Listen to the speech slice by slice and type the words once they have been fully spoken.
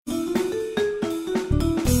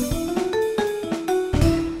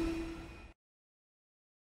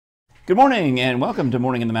Good morning and welcome to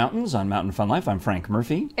Morning in the Mountains on Mountain Fun Life. I'm Frank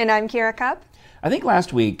Murphy. And I'm Kira Cup. I think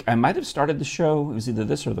last week I might have started the show, it was either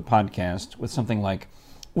this or the podcast, with something like,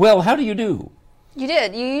 well, how do you do? You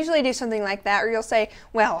did. You usually do something like that, or you'll say,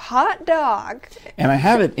 well, hot dog. And I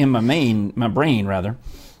have it in my brain,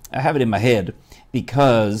 I have it in my head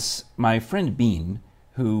because my friend Bean,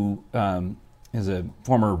 who is a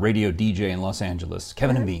former radio DJ in Los Angeles,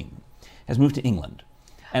 Kevin and Bean, has moved to England.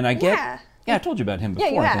 And I get, I told you about him before,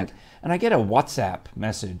 you I have. think. And I get a WhatsApp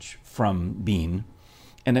message from Bean,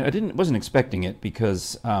 and I wasn't expecting it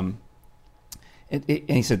because and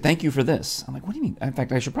he said, thank you for this. I'm like, what do you mean? In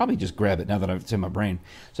fact, I should probably just grab it now that it's in my brain.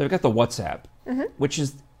 So I've got the WhatsApp, which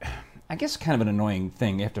is, I guess, kind of an annoying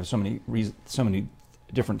thing. You have to have so many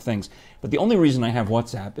different things. But the only reason I have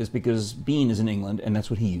WhatsApp is because Bean is in England, and that's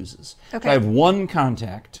what he uses. Okay. So I have one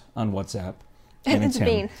contact on WhatsApp, and it's him.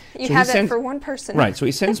 Bean. You So have he that for one person. Right, so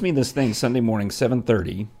he sends me this thing Sunday morning,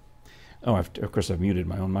 7:30. Oh, of course I've muted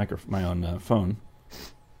my own phone.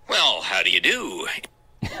 Well, how do you do?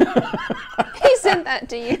 He sent that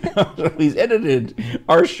to you. So he's edited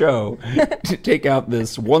our show to take out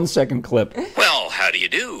this 1 second clip, Well, how do you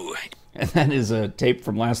do? and that is a tape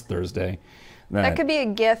from last Thursday. That could be a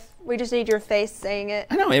GIF. We just need your face saying it.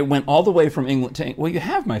 I know, it went all the way from England to... Well, you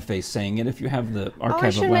have my face saying it if you have the Oh, I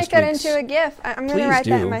archive should of make last that week's. into a GIF. I'm going Please to write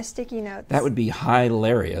that do. in my sticky notes. That would be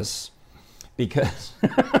hilarious, because...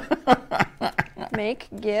 Make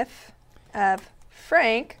GIF of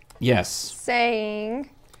Frank Yes. saying,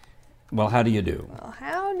 Well, how do you do? well,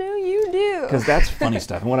 how do you do? Because that's funny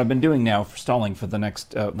stuff. And what I've been doing now, for stalling for the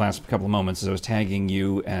last couple of moments, is I was tagging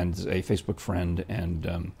you and a Facebook friend,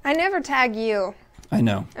 and I never tag you. I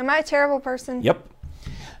know. Am I a terrible person? Yep.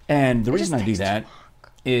 And the reason just I do takes too that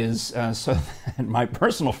is so that my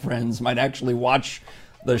personal friends might actually watch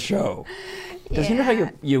the show. Because you know how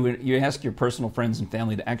you ask your personal friends and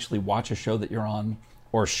family to actually watch a show that you're on,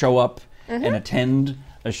 or show up and attend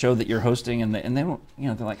a show that you're hosting, and they don't,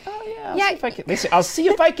 they're like, oh yeah, Yeah. see if I can. They say, I'll see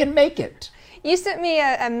if I can make it. You sent me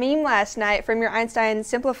a meme last night from your Einstein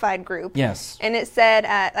Simplified group. Yes. And it said,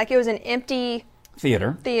 like it was an empty...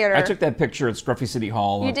 Theater. I took that picture at Scruffy City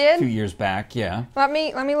Hall You did? a few years back, yeah. Let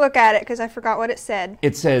me look at it because I forgot what it said.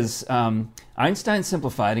 It says, Einstein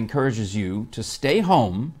Simplified encourages you to stay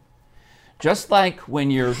home, just like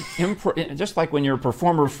when your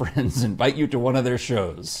performer friends invite you to one of their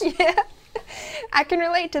shows. Yeah. I can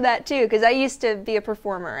relate to that too because I used to be a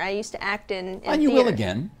performer. I used to act in And you theater. will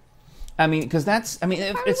again. I mean, because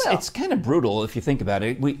it's kind of brutal if you think about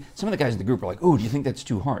it. Some of the guys in the group are like, "Oh, do you think that's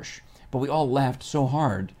too harsh?" But we all laughed so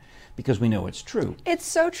hard because we know it's true. It's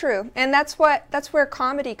so true. And that's where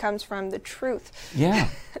comedy comes from, the truth. Yeah,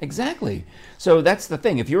 exactly. So that's the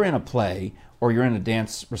thing. If you're in a play or you're in a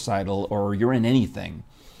dance recital or you're in anything,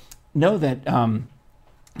 know that,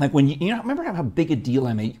 like when remember how big a deal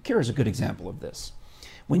I made? Kira's a good example of this.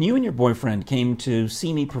 When you and your boyfriend came to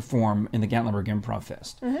see me perform in the Gatlinburg Improv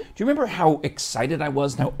Fest, do you remember how excited I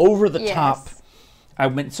was? How over the top, I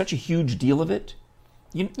made such a huge deal of it.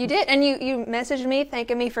 You did, and you messaged me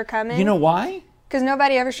thanking me for coming. You know why? Because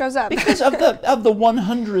nobody ever shows up. Because of the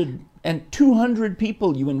 100 and 200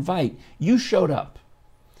 people you invite, you showed up.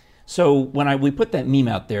 So when we put that meme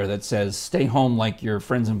out there that says "Stay home like your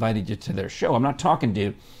friends invited you to their show," I'm not talking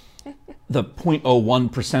to the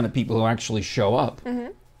 0.01% of people who actually show up.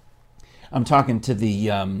 I'm talking to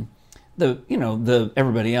the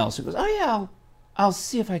everybody else who goes, "Oh yeah, I'll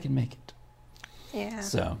see if I can make it." Yeah.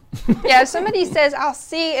 So. Yeah, if somebody says, I'll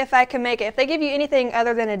see if I can make it, if they give you anything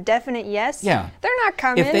other than a definite yes, they're not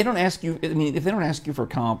coming. If they don't ask you, if they don't ask you for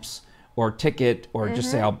comps or ticket or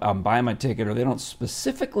just say, I'll buy my ticket, or they don't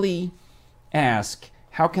specifically ask,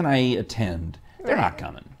 how can I attend? They're not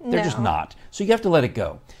coming. They're just not. So you have to let it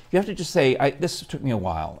go. You have to just say, this took me a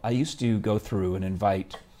while. I used to go through and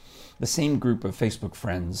invite the same group of Facebook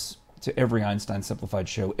friends to every Einstein Simplified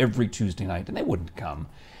show every Tuesday night, and they wouldn't come.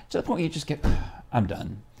 To the point where you just get, I'm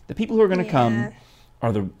done. The people who are going to come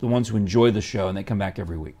are the ones who enjoy the show, and they come back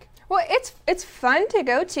every week. Well, it's fun to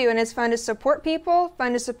go to, and it's fun to support people,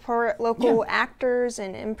 fun to support local actors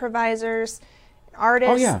and improvisers,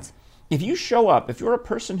 artists. Oh, yeah. If you show up, if you're a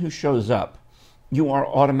person who shows up, you are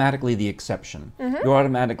automatically the exception. You're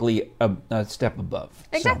automatically a step above.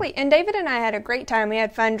 Exactly. So. And David and I had a great time. We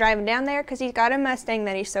had fun driving down there because he's got a Mustang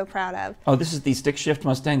that he's so proud of. Oh, this is the stick shift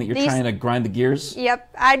Mustang that you're trying to grind the gears?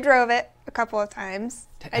 Yep. I drove it a couple of times.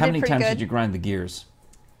 How many times did you grind the gears?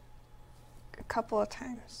 A couple of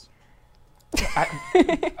times.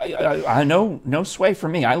 I know, no sway for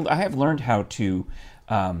me. I have learned how to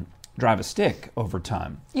drive a stick over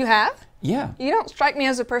time. You have? Yeah. You don't strike me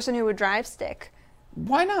as a person who would drive stick.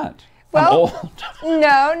 Why not? Well, I'm old.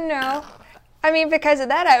 No. I mean, because of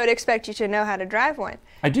that, I would expect you to know how to drive one.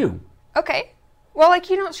 I do. Okay. Well, like,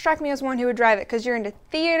 you don't strike me as one who would drive it because you're into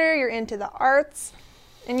theater, you're into the arts,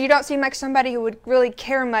 and you don't seem like somebody who would really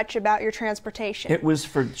care much about your transportation. It was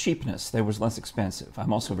for cheapness. They was less expensive.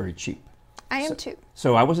 I'm also very cheap. I am too.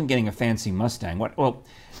 So I wasn't getting a fancy Mustang. Well,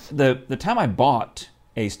 the time I bought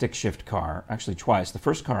a stick shift car, actually twice. The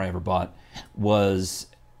first car I ever bought was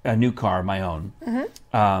a new car, my own.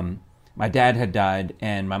 My dad had died,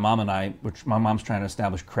 and my mom and I, which my mom's trying to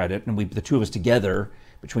establish credit, and the two of us together,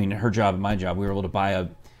 between her job and my job, we were able to buy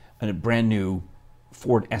a brand new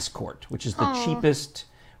Ford Escort, which is the cheapest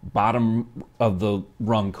bottom of the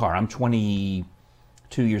rung car. I'm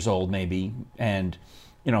 22 years old maybe, and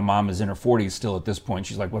Mom is in her 40s still at this point.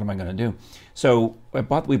 She's like, what am I going to do? So we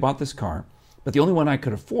bought this car, but the only one I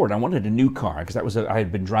could afford, I wanted a new car because I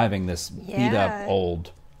had been driving this beat up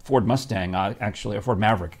old Ford Mustang, actually, a Ford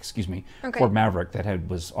Maverick, excuse me, Ford Maverick that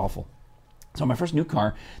was awful. So my first new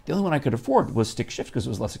car, the only one I could afford was stick shift because it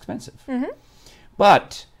was less expensive.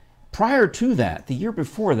 But prior to that, the year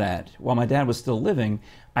before that, while my dad was still living,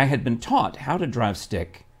 I had been taught how to drive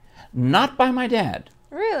stick, not by my dad.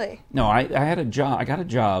 Really? No, I had a job. I got a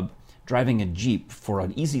job driving a Jeep for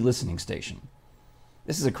an easy listening station.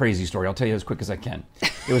 This is a crazy story. I'll tell you as quick as I can.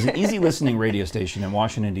 It was an easy listening radio station in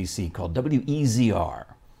Washington, D.C. called WEZR.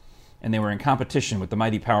 And they were in competition with the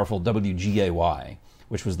mighty powerful WGAY,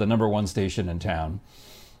 which was the #1 station in town.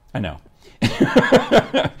 I know.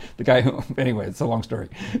 The guy who, anyway, it's a long story.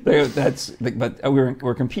 But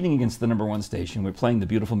we're competing against the #1 station. We're playing the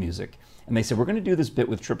beautiful music. And they said, we're going to do this bit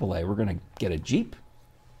with AAA. We're going to get a Jeep,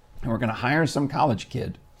 and we're going to hire some college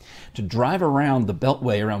kid to drive around the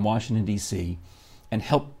Beltway around Washington, D.C. and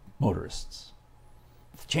help motorists.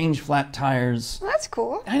 Change flat tires. Well, that's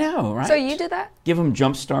cool. I know, right? So you did that? Give them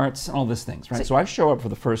jump starts and all these things, right? So I show up for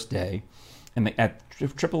the first day at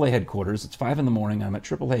AAA headquarters. It's 5 a.m. I'm at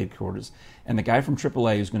AAA headquarters, and the guy from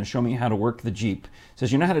AAA who's going to show me how to work the Jeep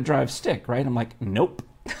says, you know how to drive stick, right? I'm like, nope.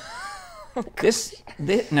 This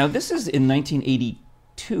is in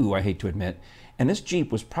 1982, I hate to admit, and this Jeep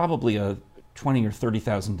was probably a $20,000 or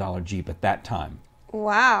 $30,000 Jeep at that time.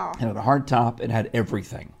 Wow. It had a hard top. It had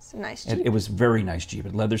everything. It's a nice Jeep. It was a very nice Jeep.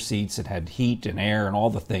 It had leather seats. It had heat and air and all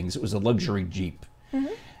the things. It was a luxury Jeep.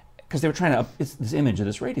 Because they were trying to, this image of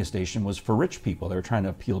this radio station was for rich people. They were trying to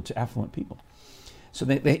appeal to affluent people. So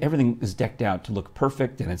everything is decked out to look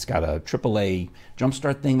perfect, and it's got a AAA jump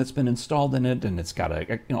start thing that's been installed in it, and it's got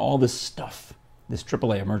all this stuff, this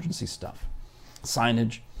AAA emergency stuff,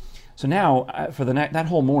 signage. So now, for that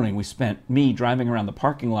whole morning, we spent me driving around the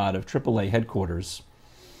parking lot of AAA headquarters,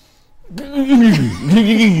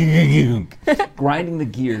 grinding the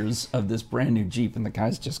gears of this brand new Jeep, and the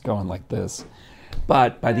guy's just going like this.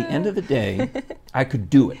 But by the end of the day, I could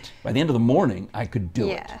do it. By the end of the morning, I could do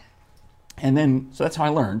it. And then, so that's how I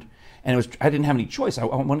learned. And I didn't have any choice. I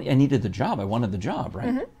needed the job. I wanted the job,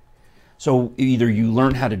 right? So either you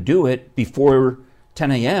learn how to do it before 10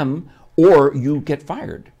 a.m. or you get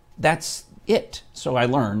fired. That's it. So I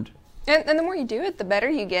learned. And the more you do it, the better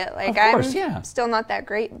you get. Like, of course, I'm still not that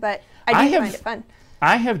great, but I do find it fun.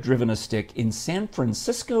 I have driven a stick in San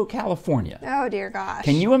Francisco, California. Oh, dear gosh.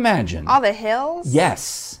 Can you imagine? All the hills?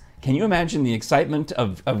 Yes. Can you imagine the excitement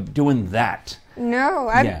of doing that? No,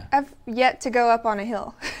 I've yet to go up on a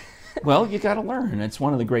hill. Well, you got to learn. It's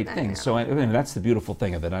one of the great things. So that's the beautiful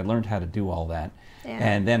thing of it. I learned how to do all that. Yeah.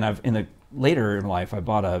 And then later in life, I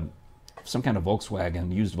bought some kind of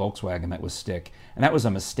Volkswagen, used Volkswagen that was stick. And that was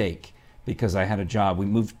a mistake because I had a job. We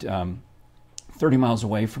moved 30 miles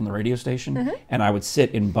away from the radio station, and I would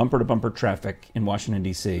sit in bumper-to-bumper traffic in Washington,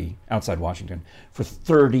 D.C., outside Washington, for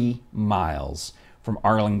 30 miles from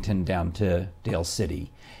Arlington down to Dale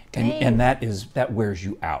City. And that wears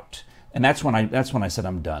you out. And that's when I said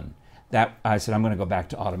I'm done. I said I'm going to go back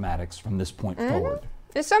to automatics from this point forward.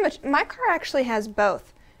 There's so much. My car actually has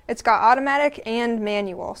both. It's got automatic and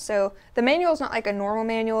manual. So the manual is not like a normal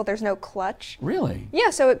manual. There's no clutch. Really? Yeah,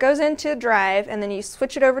 so it goes into drive, and then you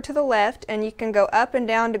switch it over to the left, and you can go up and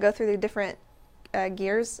down to go through the different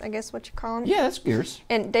gears, I guess what you call them. Yeah, that's gears.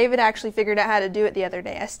 And David actually figured out how to do it the other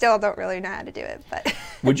day. I still don't really know how to do it, but.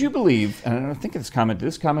 Would you believe, and I don't think did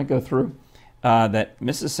this comment go through, that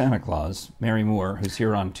Mrs. Santa Claus, Mary Moore, who's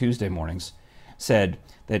here on Tuesday mornings, said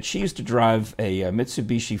that she used to drive a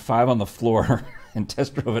Mitsubishi 5 on the floor and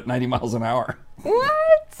test drove at 90 miles an hour.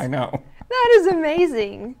 What? I know. That is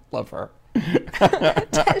amazing. Love her.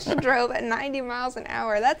 Test drove at 90 miles an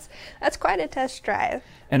hour. That's quite a test drive.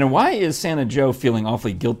 And why is Santa Joe feeling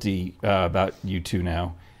awfully guilty about you two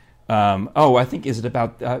now? I think, is it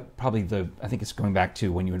about probably I think it's going back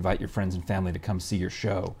to when you invite your friends and family to come see your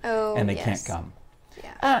show and they can't come.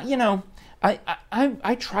 Yeah.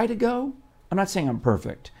 I try to go. I'm not saying I'm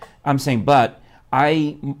perfect. I'm saying, but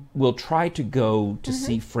I will try to go to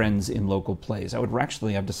see friends in local plays.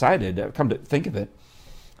 I've decided, come to think of it,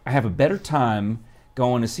 I have a better time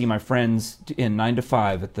going to see my friends in 9 to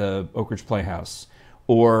 5 at the Oak Ridge Playhouse,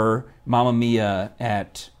 or Mamma Mia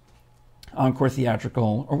at Encore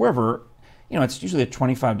Theatrical, or wherever. It's usually a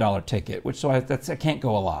 $25 ticket, which I can't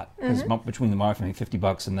go a lot, because between the wife and me,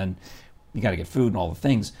 $50, and then you got to get food and all the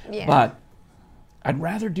things. Yeah. But I'd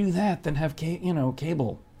rather do that than have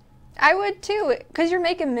cable. I would too, because you're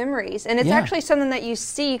making memories, and it's actually something that you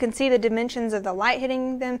see. You can see the dimensions of the light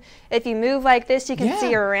hitting them. If you move like this, you can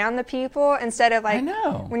see around the people instead of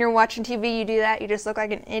when you're watching TV, you do that, you just look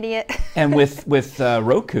like an idiot. And with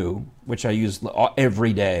Roku, which I use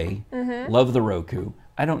every day, love the Roku.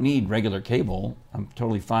 I don't need regular cable. I'm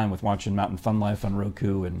totally fine with watching Mountain Fun Life on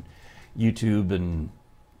Roku and YouTube and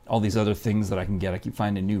all these other things that I can get. I keep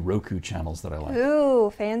finding new Roku channels that I like. Ooh,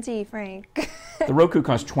 fancy, Frank. The Roku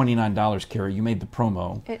cost $29, Carrie. You made the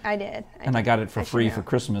promo. I did. I got it for free for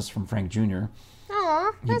Christmas from Frank Jr.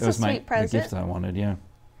 Aw, that's a sweet present. The gift that I wanted, yeah.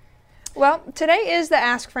 Well, today is the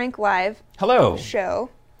Ask Frank Live show.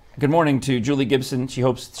 Good morning to Julie Gibson. She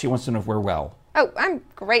wants to know if we're well. Oh, I'm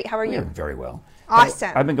great. How are you? We're very well.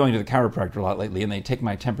 Awesome. I've been going to the chiropractor a lot lately, and they take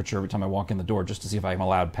my temperature every time I walk in the door just to see if I'm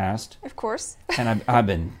allowed past. Of course. And I've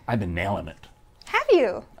been nailing it. Have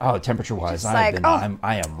you? Oh, temperature-wise, I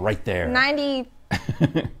am right there.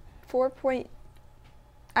 94 point.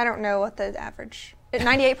 I don't know what the average.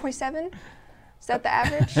 98.7. Is that the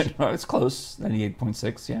average? No, it's close.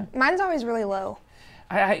 98.6. Yeah. Mine's always really low.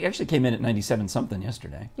 I actually came in at 97 something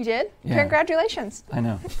yesterday. You did? Yeah. Congratulations. I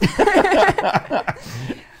know.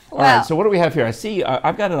 All right, so what do we have here? I see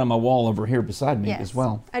I've got it on my wall over here beside me as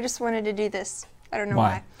well. I just wanted to do this. I don't know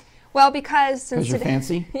why. Well, because you're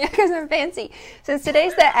fancy? Yeah, because I'm fancy. Since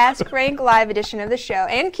today's the Ask Frank Live edition of the show,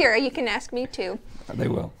 and Kira, you can ask me too. They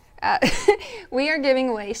will. We are giving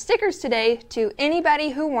away stickers today to anybody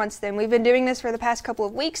who wants them. We've been doing this for the past couple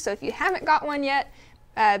of weeks, so if you haven't got one yet,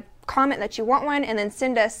 comment that you want one, and then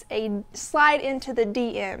send us a slide into the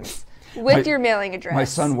DMs. With your mailing address. My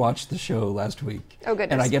son watched the show last week. Oh,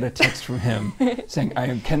 goodness. And I get a text from him saying,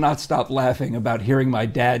 I cannot stop laughing about hearing my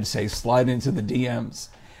dad say, slide into the DMs.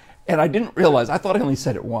 And I didn't realize, I thought I only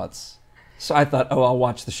said it once. So I thought, I'll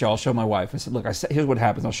watch the show. I'll show my wife. I said, look, here's what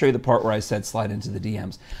happens. I'll show you the part where I said slide into the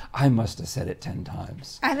DMs. I must have said it 10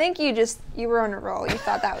 times. I think you were on a roll. You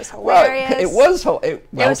thought that was hilarious. Well,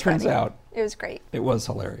 it turns out. It was great. It was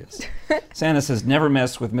hilarious. Santa says, never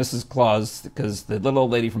mess with Mrs. Claus because the little old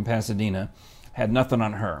lady from Pasadena had nothing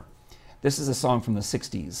on her. This is a song from the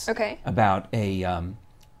 60s about a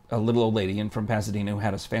little old lady from Pasadena who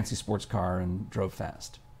had a fancy sports car and drove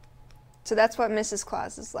fast. So that's what Mrs.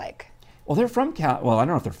 Claus is like. Well, they're from I don't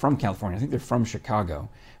know if they're from California. I think they're from Chicago,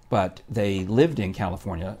 but they lived in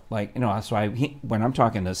California. So when I'm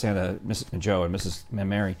talking to Santa, Joe and Mrs.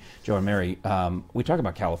 Mary, Joe and Mary, we talk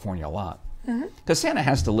about California a lot because Santa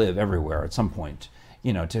has to live everywhere at some point,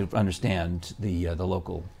 to understand the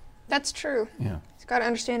local. That's true. Yeah, he's got to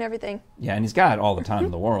understand everything. Yeah, and he's got all the time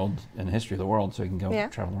in the world and the history of the world, so he can go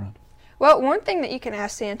travel around. Well, one thing that you can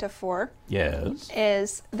ask Santa for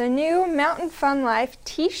is the new Mountain Fun Life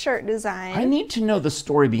t-shirt design. I need to know the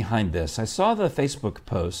story behind this. I saw the Facebook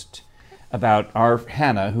post about our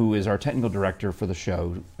Hannah, who is our technical director for the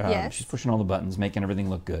show. She's pushing all the buttons, making everything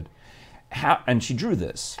look good. And she drew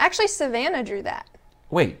this. Actually, Savannah drew that.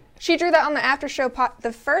 Wait. She drew that on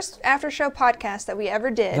the first after-show podcast that we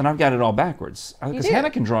ever did. Then I've got it all backwards. Because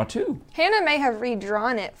Hannah can draw, too. Hannah may have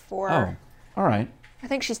redrawn it for... Oh, all right. I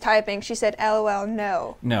think she's typing. She said, LOL,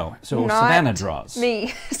 no. No. So Savannah draws.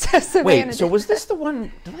 Me. So Savannah Wait, so was this the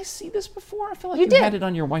one... Did I see this before? I feel like you had it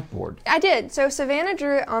on your whiteboard. I did. So Savannah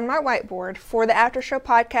drew it on my whiteboard for the after show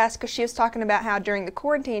podcast because she was talking about how during the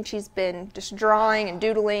quarantine she's been just drawing and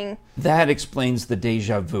doodling. That explains the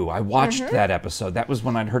deja vu. I watched that episode. That was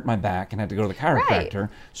when I'd hurt my back and had to go to the chiropractor. Right.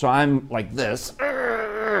 So I'm like this,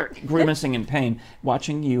 grimacing in pain,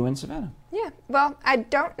 watching you and Savannah. Yeah, well, I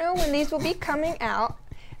don't know when these will be coming out,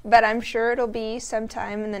 but I'm sure it'll be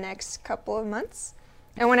sometime in the next couple of months.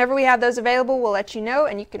 And whenever we have those available, we'll let you know,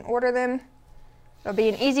 and you can order them. It'll be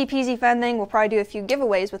an easy peasy fun thing. We'll probably do a few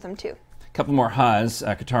giveaways with them, too. A couple more highs.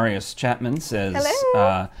 Katarius Chapman says,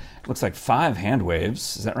 hello. Looks like 5 hand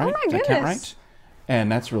waves. Is that right? Oh, my goodness. Did I count right? And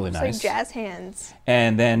that's really nice. It's like jazz hands.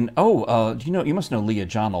 And then, you must know Leah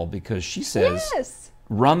Johnell because she says, yes.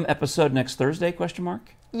 Rum episode next Thursday, ?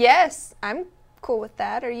 Yes, I'm cool with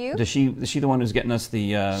that. Are you? Is she the one who's getting us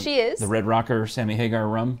the She is. the Red Rocker Sammy Hagar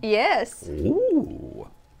rum? Yes. Ooh.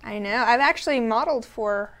 I know. I've actually modeled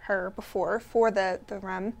for her before for the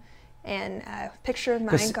rum, and a picture of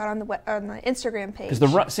mine got on the Instagram page.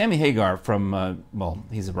 Because Sammy Hagar from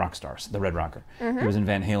he's a rock star, the Red Rocker. He was in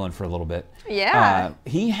Van Halen for a little bit. Yeah.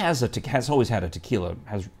 He has always had a tequila.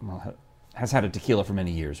 Has had a tequila for many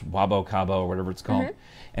years, Wabo Cabo or whatever it's called,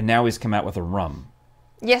 and now he's come out with a rum.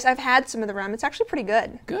 Yes, I've had some of the rum. It's actually pretty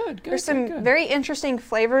good. Good. There's some very interesting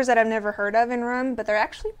flavors that I've never heard of in rum, but they're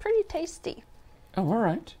actually pretty tasty. Oh, all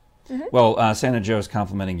right. Well, Santa Joe's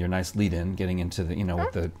complimenting your nice lead-in, getting into the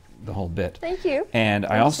with the whole bit. Thank you. And I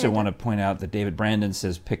Thanks, also Santa. want to point out that David Brandon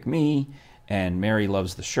says pick me, and Mary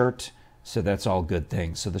loves the shirt. So that's all good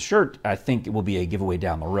things. So the shirt, I think, it will be a giveaway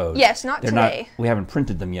down the road. Yes, not today. We haven't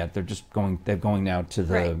printed them yet. They're just going. They're going now to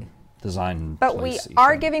the Right. design. But place we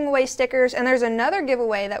are thing. giving away stickers, and there's another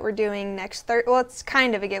giveaway that we're doing next Thursday. Well, it's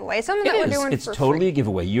kind of a giveaway. Something that we're doing It's for totally free. a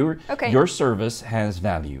giveaway. Okay. Your service has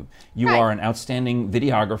value. You Right. are an outstanding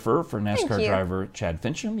videographer for NASCAR you. driver Chad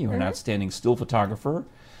Fincham. You're an outstanding still photographer.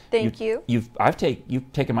 Thank you. You've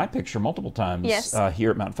taken my picture multiple times Yes.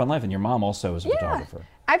 Here at Mountain Fun Life, and your mom also is a photographer.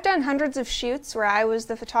 I've done hundreds of shoots where I was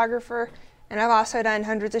the photographer, and I've also done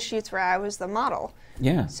hundreds of shoots where I was the model.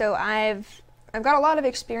 Yeah. So I've got a lot of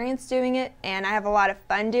experience doing it, and I have a lot of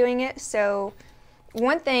fun doing it. So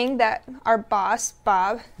one thing that our boss,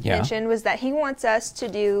 Bob, Yeah. mentioned was that he wants us to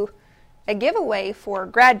do a giveaway for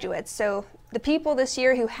graduates. So the people this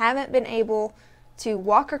year who haven't been able to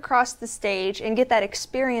walk across the stage and get that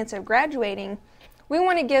experience of graduating, we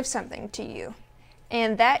want to give something to you.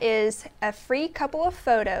 And that is a free couple of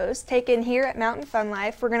photos taken here at Mountain Fun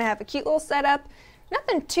Life. We're going to have a cute little setup,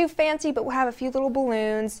 nothing too fancy, but we'll have a few little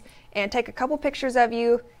balloons and take a couple pictures of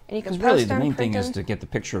you, and you can Because post really, the them, main print thing is them. to get the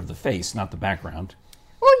picture of the face, not the background.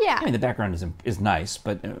 Well, yeah. I mean, the background is nice,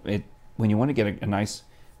 but when you want to get a nice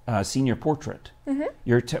senior portrait,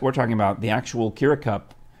 Mm-hmm. we're talking about the actual Kira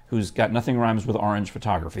Cup, who's got nothing rhymes with orange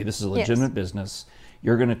photography. This is a legitimate business.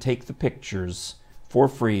 You're going to take the pictures for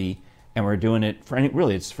free, and we're doing it for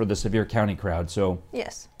it's for the Sevier County crowd. So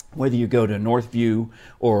Yes. whether you go to Northview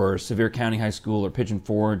or Sevier County High School or Pigeon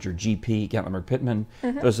Forge or GP, Gatlinburg Pittman,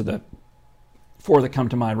 Mm-hmm. those are the four that come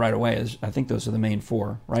to mind right away. I think those are the main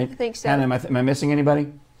four, right? I think so. And am I missing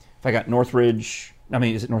anybody? If I got Northridge, I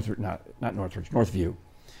mean, is it Northridge? Not Northridge, Northview.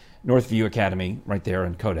 Northview Academy right there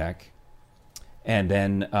in Kodak. And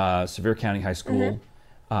then Sevier County High School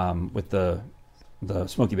with the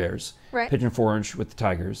Smoky Bears. Right. Pigeon Forge with the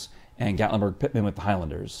Tigers. And Gatlinburg Pittman with the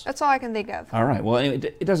Highlanders. That's all I can think of. All right. Well,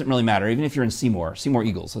 it doesn't really matter. Even if you're in Seymour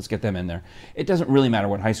Eagles, let's get them in there. It doesn't really matter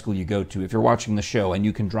what high school you go to. If you're watching the show and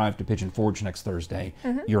you can drive to Pigeon Forge next Thursday,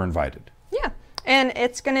 you're invited. Yeah. And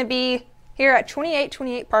it's going to be here at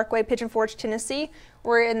 2828 Parkway, Pigeon Forge, Tennessee.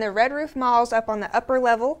 We're in the Red Roof Malls up on the upper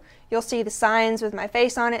level. You'll see the signs with my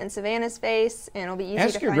face on it and Savannah's face, and it'll be easy to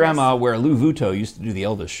Ask find your us. grandma where Lou Vuitto used to do the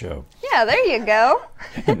Elvis show. Yeah, there you go.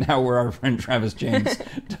 And now where our friend Travis James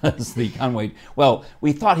does the Conway. Well,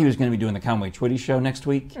 we thought he was going to be doing the Conway Twitty show next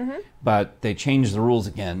week, but they changed the rules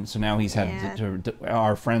again. So now he's had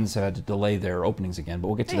our friends had to delay their openings again. But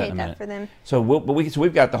we'll get to I that hate in a that minute. for them. So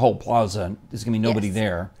we've got the whole plaza. There's going to be nobody Yes.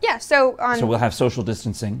 there. Yeah, so So we'll have social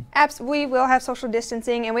distancing. we will have social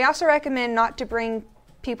distancing, and we also recommend not to bring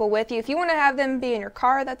people with you. If you want to have them be in your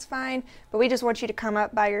car, that's fine, but we just want you to come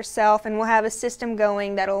up by yourself, and we'll have a system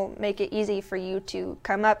going that'll make it easy for you to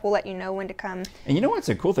come up. We'll let you know when to come. And you know what's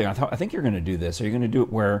a cool thing? I think you're going to do this. Are you going to do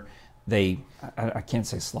it where they, I can't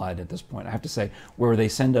say slide at this point. I have to say where they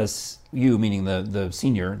send us, you meaning the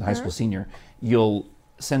senior, the high school senior, you'll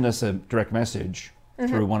send us a direct message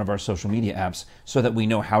through one of our social media apps so that we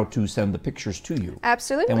know how to send the pictures to you.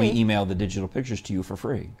 Absolutely. Then we email the digital pictures to you for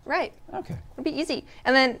free. Right. Okay. It'll be easy.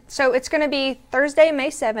 And then, so it's going to be Thursday, May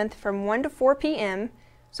 7th from 1 to 4 p.m.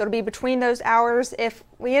 So it'll be between those hours. If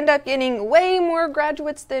we end up getting way more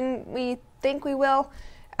graduates than we think we will,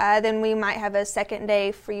 then we might have a second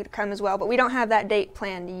day for you to come as well. But we don't have that date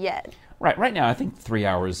planned yet. Right now, I think 3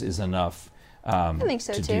 hours is enough think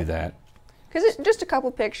so, to too. do that. Because it's just a couple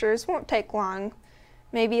pictures. Won't take long.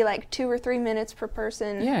 Maybe like 2 or 3 minutes per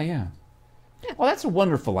person. Yeah. Well, that's a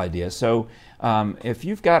wonderful idea. So if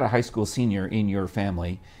you've got a high school senior in your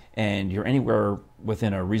family and you're anywhere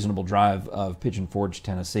within a reasonable drive of Pigeon Forge,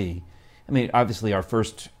 Tennessee, I mean, obviously our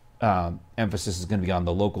first emphasis is going to be on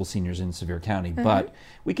the local seniors in Sevier County, but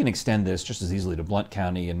we can extend this just as easily to Blount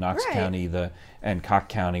County and Knox County and Cocke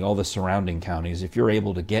County, all the surrounding counties. If you're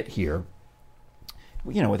able to get here,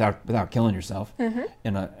 without killing yourself,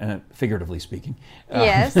 in a figuratively speaking.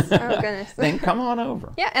 Yes. Oh goodness. Then come on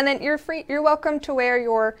over. Yeah, and then you're welcome to wear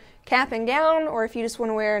your cap and gown, or if you just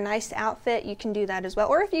want to wear a nice outfit, you can do that as well.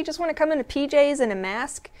 Or if you just want to come in a PJs and a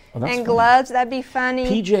mask and funny. gloves, that'd be funny.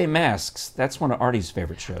 PJ Masks. That's one of Artie's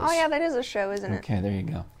favorite shows. Oh yeah, that is a show, isn't it? Okay, there you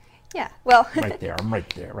go. Yeah. Well. Right there. I'm right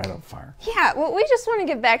there, right on fire. Yeah. Well, we just want to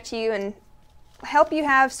give back to you and help you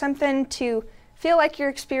have something to feel like you're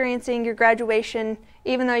experiencing your graduation,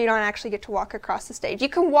 even though you don't actually get to walk across the stage. You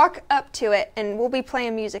can walk up to it, and we'll be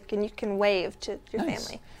playing music, and you can wave to your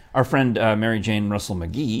family. Our friend Mary Jane Russell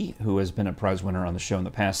McGee, who has been a prize winner on the show in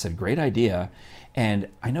the past, said, great idea. And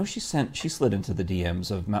I know she slid into the DMs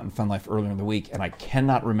of Mountain Fun Life earlier in the week, and I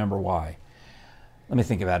cannot remember why. Let me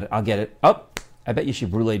think about it. I'll get it. Oh, I bet you she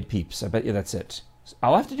bruleed Peeps. I bet you that's it.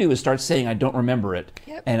 All I have to do is start saying I don't remember it,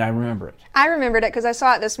 and I remember it. I remembered it because I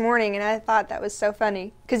saw it this morning, and I thought that was so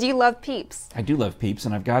funny because you love Peeps. I do love Peeps,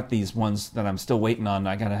 and I've got these ones that I'm still waiting on.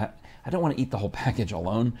 I don't want to eat the whole package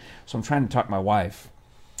alone, so I'm trying to talk my wife.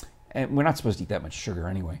 And we're not supposed to eat that much sugar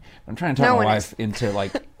anyway. I'm trying to talk my wife into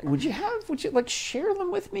like, would you like share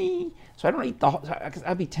them with me? So I don't eat the whole. Because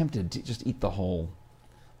I'd be tempted to just eat the whole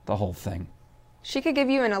thing. She could give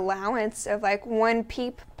you an allowance of like 1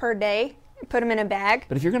 Peep per day. Put them in a bag.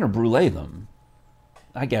 But if you're going to brulee them,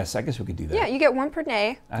 I guess we could do that. Yeah, you get 1 per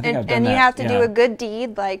day. I think I've done and that. You have to do a good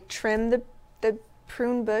deed, like trim the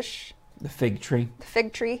prune bush. The fig tree. The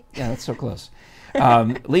fig tree. Yeah, that's so close.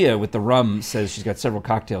 Leah with the rum says she's got several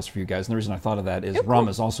cocktails for you guys, and the reason I thought of that is rum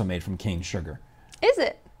is also made from cane sugar. Is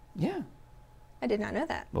it? Yeah. I did not know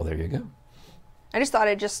that. Well, there you go. I just thought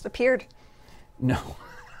it just appeared. No.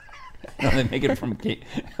 No, they make it from cane.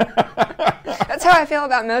 That's how I feel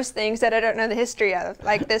about most things that I don't know the history of.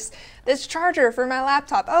 Like this charger for my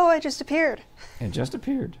laptop. Oh, it just appeared. It just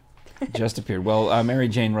appeared. It just appeared. Well, Mary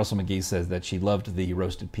Jane Russell McGee says that she loved the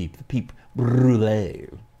roasted peep, the peep brulee.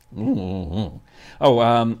 Mm-hmm.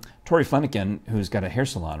 Oh, Tori Flanagan, who's got a hair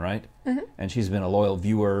salon, right? Mm-hmm. And she's been a loyal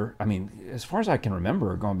viewer. I mean, as far as I can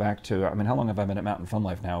remember, going back to, how long have I been at Mountain Fun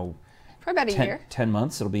Life now? For about a year. 10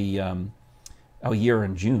 months. It'll be a year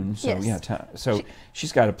in June. So, yes. So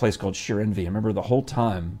she's got a place called Sheer Envy. I remember the whole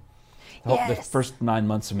time, the first 9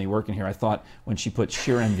 months of me working here, I thought when she put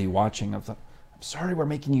Sheer Envy watching, I thought, I'm sorry we're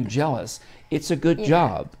making you jealous. It's a good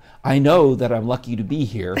job. I know that I'm lucky to be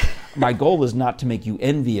here. My goal is not to make you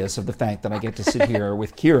envious of the fact that I get to sit here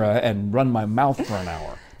with Kira and run my mouth for an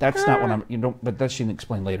hour. That's not what but that she can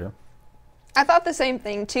explain later. I thought the same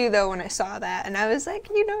thing too, though, when I saw that, and I was like,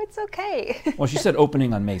 it's okay. Well, she said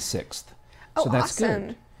opening on May 6th. So that's awesome.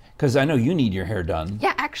 Good. Because I know you need your hair done.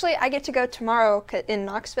 Yeah, actually, I get to go tomorrow in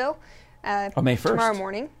Knoxville. May 1st? Tomorrow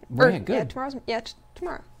morning. Very good. Yeah,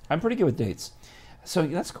 tomorrow. I'm pretty good with dates. So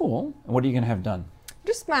that's cool. And what are you going to have done?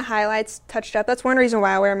 Just my highlights touched up. That's one reason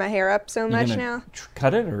why I wear my hair up so much now.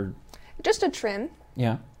 Cut it or? Just a trim.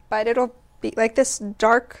 Yeah. But it'll be like this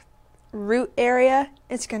dark root area.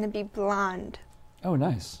 It's going to be blonde. Oh,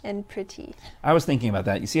 nice. And pretty. I was thinking about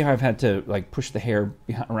that. You see how I've had to push the hair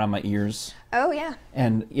around my ears? Oh, yeah.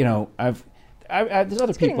 And, there's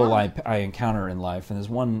other people I encounter in life, and there's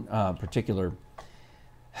one particular...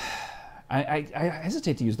 I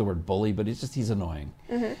hesitate to use the word bully, but he's annoying.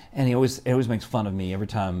 Mm-hmm. And he always makes fun of me every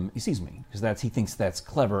time he sees me, because he thinks that's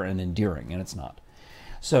clever and endearing, and it's not.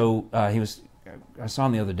 So I saw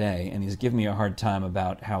him the other day, and he's giving me a hard time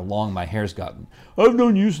about how long my hair's gotten. I've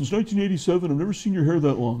known you since 1987. I've never seen your hair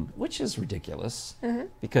that long, which is ridiculous,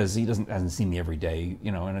 because he hasn't seen me every day,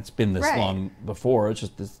 and it's been this long before. It's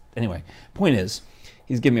just this. Anyway, point is,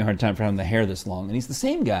 he's giving me a hard time for having the hair this long, and he's the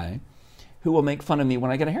same guy who will make fun of me when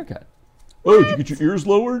I get a haircut. What? Oh, did you get your ears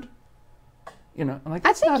lowered? I'm like,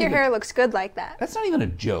 I think your hair looks good like that. That's not even a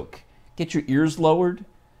joke. Get your ears lowered?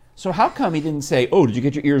 So how come he didn't say, oh, did you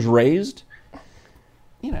get your ears raised?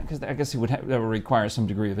 Because I guess that would require some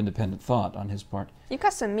degree of independent thought on his part. You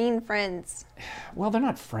got some mean friends. Well, they're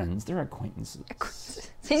not friends. They're acquaintances.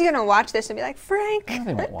 He's going to watch this and be like, Frank. No,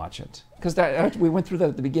 they won't watch it. Because we went through that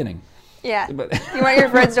at the beginning. Yeah. But you want your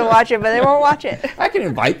friends to watch it, but they won't watch it. I can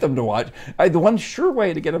invite them to watch. The one sure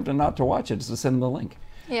way to get them to not to watch it is to send them the link.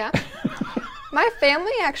 Yeah. My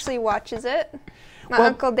family actually watches it. My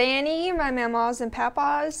Uncle Danny, my Mama's and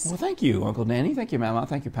Papa's. Well, thank you, Uncle Danny. Thank you, Mama.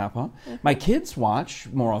 Thank you, Papa. Mm-hmm. My kids watch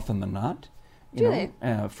more often than not. Do they?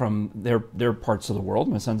 From their parts of the world.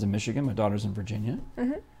 My son's in Michigan. My daughter's in Virginia.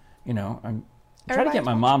 Mm-hmm. I'm trying to get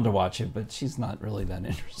my mom to watch it, but she's not really that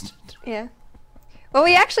interested. Yeah. Well,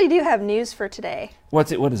 we actually do have news for today. What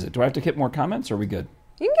is it? Do I have to get more comments, or are we good?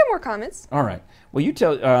 You can get more comments. All right. Well, you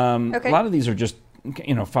tell. Okay. A lot of these are just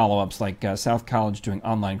follow-ups, like South College doing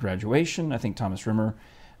online graduation. I think Thomas Rimmer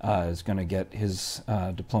is going to get his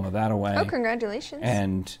diploma that away. Oh, congratulations.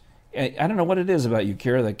 And I don't know what it is about you,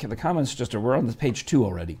 Kira. The comments we're on page 2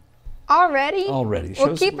 already. Already?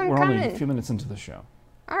 Well, keep them we're coming. only a few minutes into the show.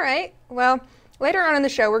 All right. Well, later on in the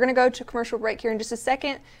show, we're going to go to a commercial break here in just a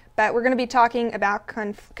second, but we're going to be talking about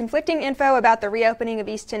conflicting info about the reopening of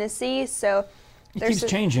East Tennessee. So it keeps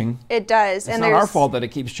changing. It does. It's not our fault that it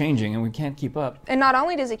keeps changing and we can't keep up. And not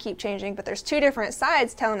only does it keep changing, but there's 2 different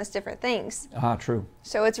sides telling us different things. True.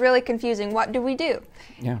 So it's really confusing. What do we do?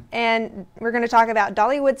 Yeah. And we're going to talk about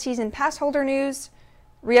Dollywood season pass holder news,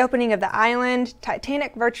 reopening of the island,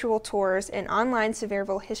 Titanic virtual tours, and online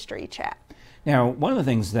Sevierville history chat. Now, one of the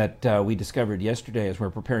things that we discovered yesterday as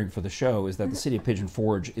we're preparing for the show is that the city of Pigeon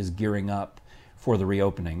Forge is gearing up for the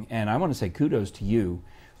reopening. And I want to say kudos to you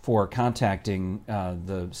for contacting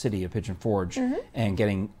the city of Pigeon Forge and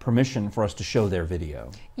getting permission for us to show their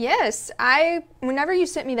video. Yes, whenever you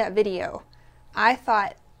sent me that video, I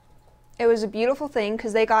thought it was a beautiful thing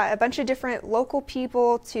because they got a bunch of different local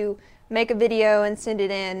people to make a video and send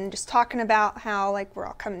it in, just talking about how we're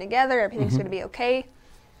all coming together, everything's going to be okay.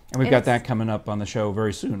 And we've got that coming up on the show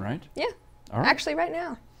very soon, right? Yeah. All right. Actually, right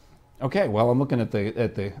now. Okay, well, I'm looking at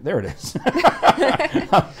the there it is.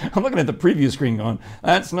 I'm looking at the preview screen going,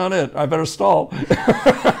 that's not it. I better stall.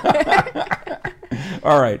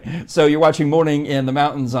 All right, so you're watching Morning in the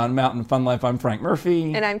Mountains on Mountain Fun Life. I'm Frank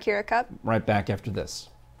Murphy. And I'm Kira Cup. Right back after this.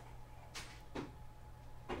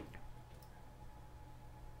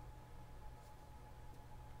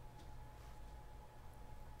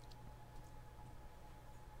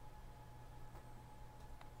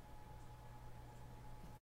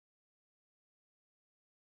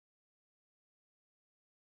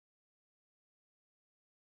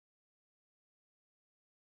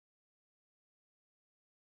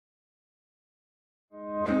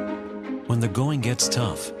 When the going gets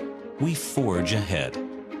tough, we forge ahead.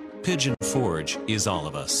 Pigeon Forge is all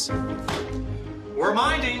of us. We're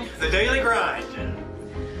minding the daily grind.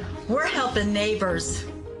 We're helping neighbors.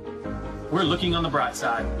 We're looking on the bright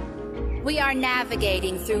side. We are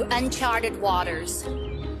navigating through uncharted waters.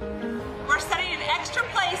 We're setting an extra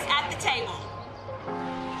place at the table.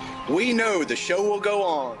 We know the show will go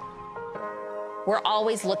on. We're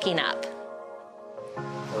always looking up.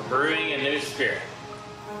 We're brewing a new spirit.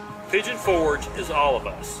 Pigeon Forge is all of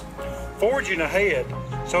us, forging ahead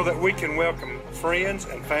so that we can welcome friends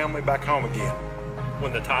and family back home again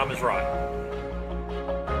when the time is right.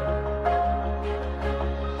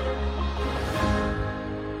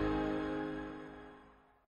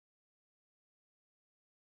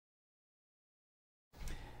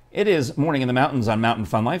 It is Morning in the Mountains on Mountain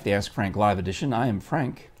Fun Life, the Ask Frank Live edition. I am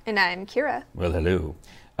Frank. And I'm Kira. Well, hello.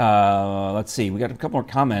 Let's see. We got a couple more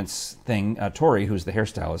comments thing. Tori, who's the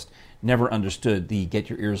hairstylist, never understood the get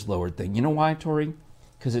your ears lowered thing. You know why, Tori?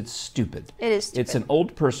 Because it's stupid. It is stupid. It's an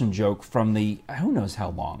old person joke from the who knows how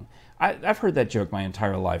long. I've heard that joke my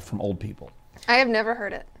entire life from old people. I have never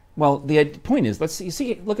heard it. Well, the point is, let's see. You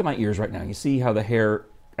see, look at my ears right now. You see how the hair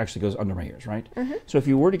actually goes under my ears, right? Mm-hmm. So if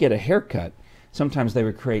you were to get a haircut, sometimes they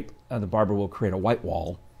would create the barber will create a white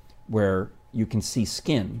wall where you can see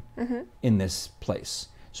skin in this place.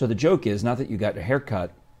 So the joke is not that you got your hair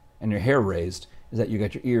cut and your hair raised, is that you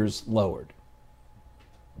got your ears lowered.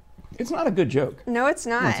 It's not a good joke. No, it's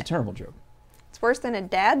not. No, it's a terrible joke. It's worse than a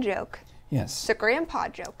dad joke. Yes. It's a grandpa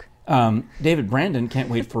joke. David Brandon can't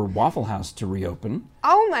wait for Waffle House to reopen.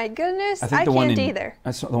 Oh my goodness, I can't either.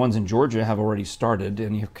 The ones in Georgia have already started,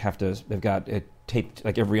 and you have to. They've got it taped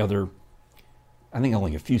like every other. I think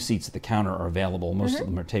only a few seats at the counter are available. Most of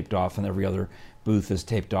them are taped off, and every other booth is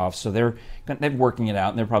taped off. So they're working it out,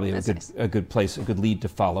 and they're probably a good place, a good lead to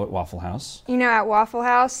follow at Waffle House. You know, at Waffle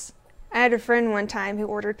House, I had a friend one time who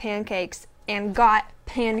ordered pancakes and got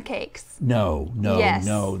pancakes. No. Yes.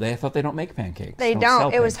 I thought they don't make pancakes. They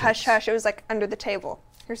don't. It was pancakes. hush-hush. It was like under the table.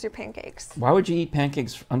 Here's your pancakes. Why would you eat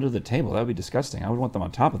pancakes under the table? That would be disgusting. I would want them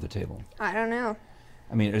on top of the table. I don't know.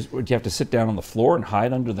 I mean, would you have to sit down on the floor and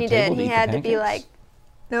hide under the table to eat the pancakes? He had to be like,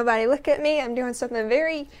 nobody look at me. I'm doing something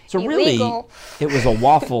very So illegal. Really, it was a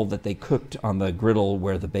waffle that they cooked on the griddle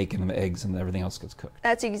where the bacon and the eggs and everything else gets cooked.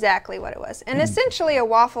 That's exactly what it was. And essentially a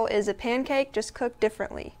waffle is a pancake, just cooked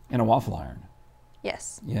differently. In a waffle iron.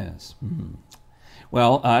 Yes. Yes. Mm.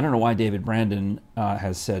 Well, I don't know why David Brandon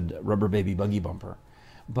has said rubber baby buggy bumper,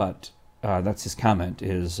 but that's his comment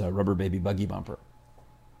is rubber baby buggy bumper.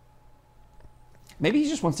 Maybe he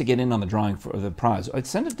just wants to get in on the drawing for the prize.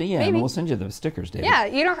 Send a DM and we'll send you the stickers, David. Yeah,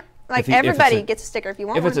 you don't everybody gets a sticker if you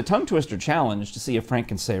want If one. it's a tongue twister challenge to see if Frank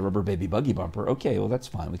can say rubber baby buggy bumper, okay, well that's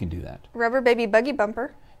fine. We can do that. Rubber baby buggy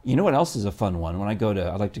bumper. You know what else is a fun one? When I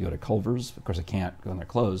like to go to Culver's. Of course, I can't when they're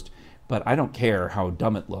closed. but I don't care how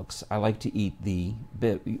dumb it looks. I like to eat the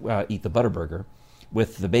Butterburger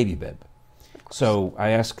with the baby bib. So I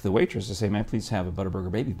asked the waitress to say, "May I please have a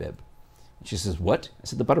Butterburger baby bib?" And she says, "What?" I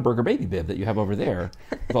said, "The Butterburger baby bib that you have over there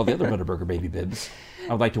with all the other Butterburger baby bibs.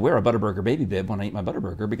 I would like to wear a Butterburger baby bib when I eat my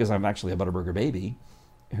Butterburger because I'm actually a Butterburger baby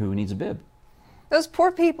who needs a bib." Those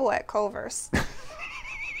poor people at Culver's.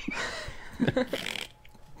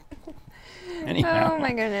 Anyhow. Oh my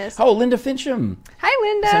goodness. Oh, Linda Fincham Hi,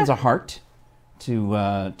 Linda. sends a heart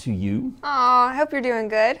to you. Aw, I hope you're doing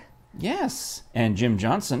good. Yes. And Jim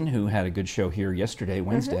Johnson, who had a good show here yesterday,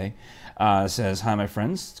 Wednesday, says, "Hi, my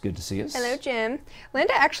friends. It's good to see us." Hello, Jim.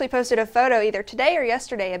 Linda actually posted a photo either today or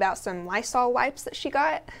yesterday about some Lysol wipes that she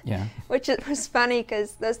got. Yeah. Which was funny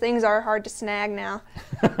because those things are hard to snag now.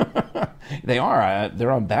 They are.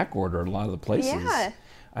 They're on back order at a lot of the places. Yeah.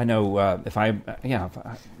 I know well,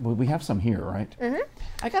 we have some here, right? Mm-hmm.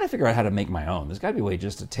 I got to figure out how to make my own. There's got to be a way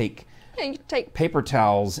just to take You take paper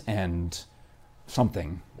towels and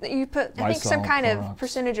something. You put, I think, Lysol, some kind Clorox. of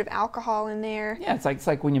percentage of alcohol in there. Yeah, it's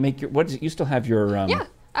like when you make your. What is it? You still have your. Yeah,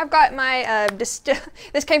 I've got my this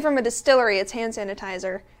came from a distillery. It's hand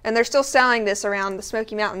sanitizer, and they're still selling this around the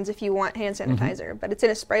Smoky Mountains if you want hand sanitizer. But it's in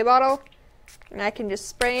a spray bottle, and I can just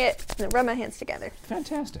spray it and then rub my hands together.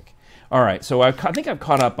 Fantastic. All right, so I think I've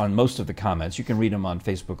caught up on most of the comments. You can read them on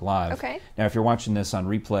Facebook Live. Okay. Now, if you're watching this on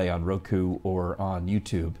replay on Roku or on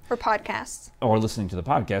YouTube, For podcasts. or listening to the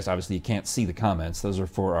podcast, obviously you can't see the comments. Those are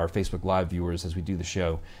for our Facebook Live viewers as we do the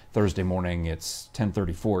show Thursday morning. It's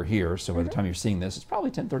 10:34 here, so by the time you're seeing this, it's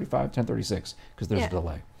probably 10:35, 10:36, because there's a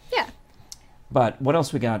delay. Yeah. But what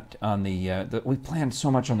else we got on the we planned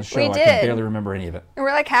so much on the show, We I did. can barely remember any of it. And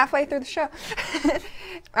we're like halfway through the show.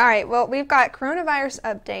 All right, well, we've got coronavirus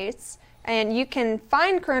updates, and you can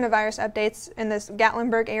find coronavirus updates in this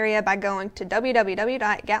Gatlinburg area by going to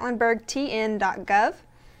www.gatlinburgtn.gov.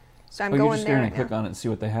 So I'm You going just there go in right and click now. on it and see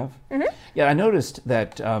what they have? Mm-hmm. Yeah, I noticed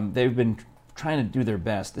that they've been trying to do their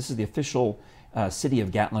best. This is the official City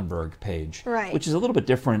of Gatlinburg page, Right. which is a little bit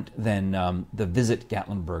different than the Visit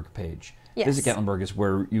Gatlinburg page. Yes. Visit Gatlinburg is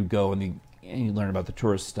where you go and you learn about the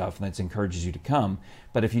tourist stuff, and that encourages you to come.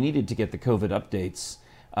 But if you needed to get the COVID updates,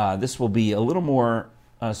 this will be a little more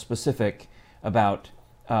specific about,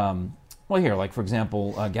 like for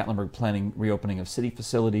example, Gatlinburg planning reopening of city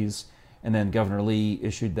facilities, and then Governor Lee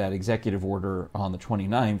issued that executive order on the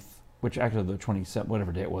 29th, which actually the 27th,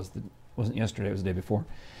 whatever day it was, wasn't yesterday, it was the day before,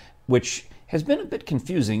 which has been a bit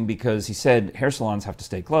confusing because he said hair salons have to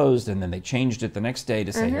stay closed, and then they changed it the next day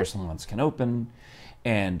to say hair salons can open.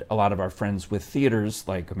 And a lot of our friends with theaters,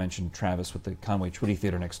 like I mentioned Travis with the Conway Twitty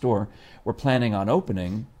Theater next door, were planning on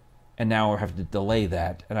opening, and now we're having to delay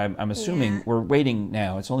that. And I'm assuming we're waiting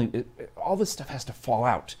now. It's only all this stuff has to fall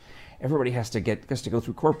out. Everybody has to go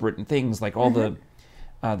through corporate and things like all the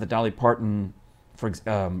Dolly Parton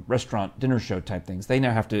restaurant dinner show type things. They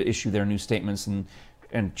now have to issue their new statements and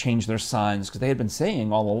change their signs because they had been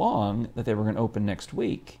saying all along that they were going to open next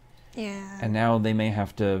week. Yeah. And now they may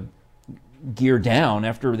have to gear down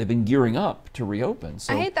after they've been gearing up to reopen.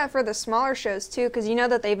 So I hate that for the smaller shows too, because you know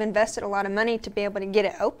that they've invested a lot of money to be able to get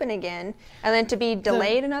it open again, and then to be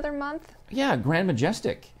delayed another month. Yeah, Grand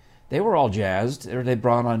Majestic. They were all jazzed. They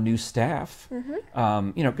brought on new staff.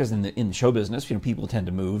 Because in the show business, people tend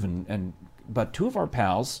to move, but two of our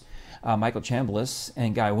pals, Michael Chambliss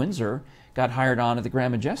and Guy Windsor, got hired on at the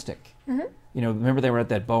Grand Majestic. Remember they were at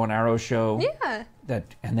that bow and arrow show? Yeah.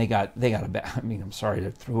 And they got a bad. I mean, I'm sorry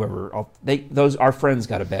to whoever. Our friends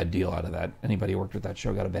got a bad deal out of that. Anybody who worked with that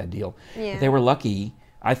show got a bad deal. Yeah. But they were lucky,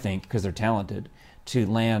 I think, because they're talented, to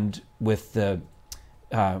land with the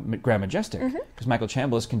Grand Majestic, because Michael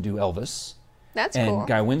Chambliss can do Elvis. That's and cool.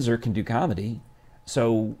 Guy Windsor can do comedy,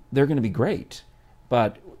 so they're going to be great.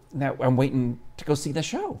 But now I'm waiting to go see the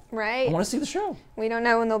show. Right. I want to see the show. We don't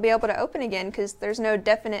know when they'll be able to open again because there's no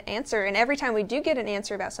definite answer. And every time we do get an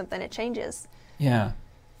answer about something, it changes. Yeah.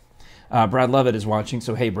 Brad Lovett is watching,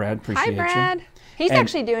 so hey, Brad, appreciate you. Hi, Brad. He's And-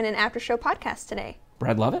 actually doing an after-show podcast today.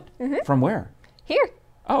 Brad Lovett? From where? Here.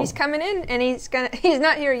 Oh. He's coming in, and he's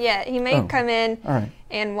not here yet. He may come in All right.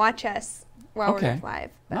 and watch us while Okay. we're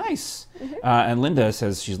live. Nice. And Linda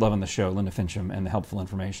says she's loving the show, Linda Fincham, and the helpful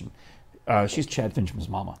information. She's Chad Fincham's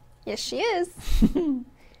mama. Yes, she is.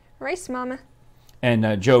 Race mama.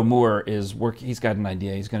 And Joe Moore is working. He's got an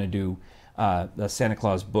idea. He's going to do the Santa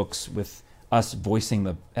Claus books with us voicing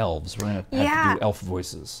the elves. We're going to have to do elf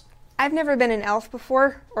voices. I've never been an elf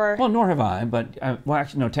before, or Well, nor have I, but,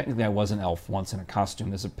 technically I was an elf once in a costume.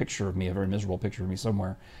 There's a picture of me, a very miserable picture of me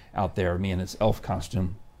somewhere out there, me in this elf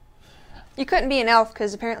costume. you couldn't be an elf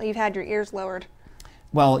because apparently you've had your ears lowered.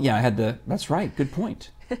 Well, yeah, that's right, good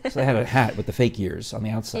point. So I had a hat with the fake ears on the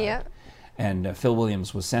outside. Yep. and Phil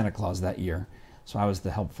Williams was Santa Claus that year, so I was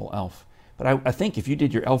the helpful elf. But I think if you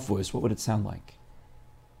did your elf voice, what would it sound like?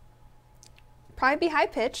 Probably be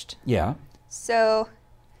high-pitched. Yeah. So,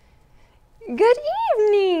 good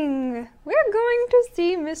evening. We're going to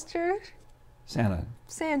see Mr. Santa.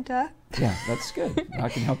 Yeah, that's good. I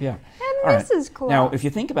can help you out. And All right. Mrs. Claus. Now, if you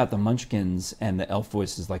think about the Munchkins and the elf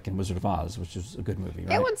voices like in Wizard of Oz, which is a good movie,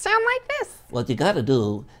 right? It would sound like this. What you got to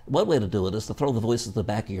do, one way to do it is to throw the voices to the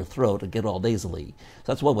back of your throat and get all nasally.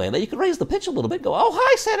 So that's one way. And then you can raise the pitch a little bit, go, oh,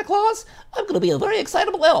 hi, Santa Claus. I'm going to be a very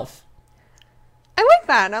excitable elf. I like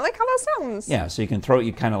that. I like how that sounds. Yeah, so you can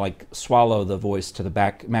you kind of like swallow the voice to the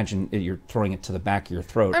back. Imagine you're throwing it to the back of your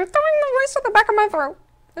throat. I'm throwing the voice to the back of my throat.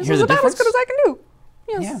 This Hear is the about difference? as good as I can do.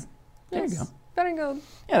 Yes. Yeah, there you go. Very good.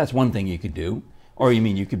 Yeah, that's one thing you could do. Or you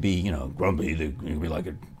mean you could be, grumpy, you could be like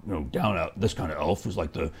a, down out, this kind of elf who's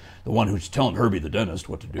like the one who's telling Herbie the dentist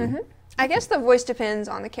what to do. Mm-hmm. I guess the voice depends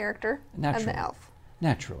on the character of Naturally. the elf.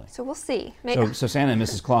 Naturally. So we'll see. So Santa and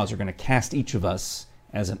Mrs. Claus are going to cast each of us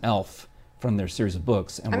as an elf from their series of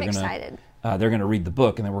books. And I'm we're gonna, excited. They're going to read the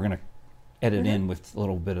book, and then we're going to edit in with a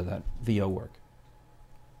little bit of that VO work.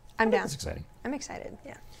 I'm down. That's exciting. I'm excited,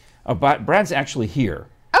 yeah. Oh, but Brad's actually here.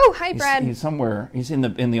 Oh, hi, Brad. He's somewhere. He's in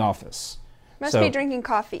the office. Must be drinking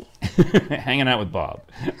coffee. Hanging out with Bob.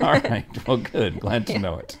 All right. Well, good. Glad to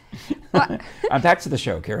know it. I'm back to the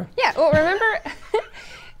show, Kara. Yeah. Well,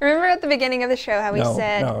 remember at the beginning of the show how we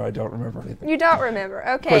said... No, I don't remember anything. You don't remember.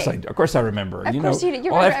 Okay. Of course I remember. Of course you do.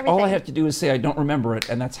 You all remember everything. All I have to do is say I don't remember it,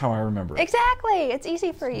 and that's how I remember it. Exactly. It's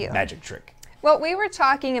easy for you. Magic trick. Well, we were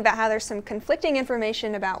talking about how there's some conflicting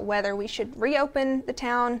information about whether we should reopen the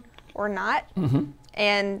town or not. Mm-hmm.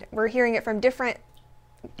 And we're hearing it from different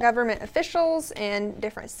government officials and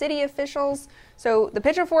different city officials. So the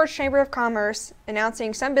Pigeon Forge Chamber of Commerce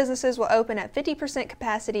announcing some businesses will open at 50%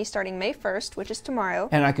 capacity starting May 1st, which is tomorrow.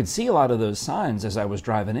 And I could see a lot of those signs as I was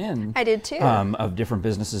driving in. I did too. Of different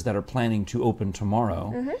businesses that are planning to open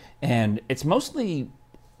tomorrow. Mm-hmm. And it's mostly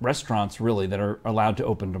restaurants, really, that are allowed to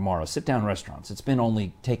open tomorrow. Sit-down restaurants. It's been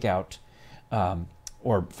only takeout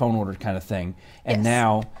or phone ordered kind of thing. And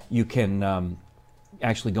now you can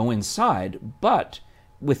actually go inside, but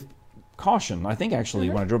with caution. I think actually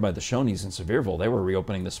when I drove by the Shoney's in Sevierville, they were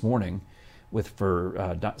reopening this morning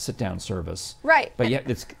for sit-down service. Right. But yet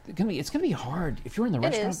it's gonna be hard if you're in the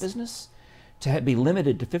restaurant business to be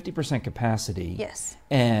limited to 50% capacity. Yes.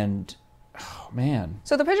 And oh man.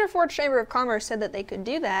 So the Pigeon Forge Chamber of Commerce said that they could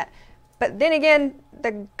do that, but then again,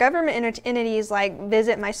 the government entities like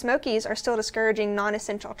Visit My Smokies are still discouraging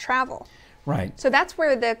non-essential travel. Right. So that's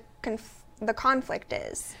where the conflict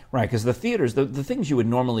is. Right, because the theaters, the things you would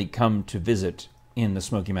normally come to visit in the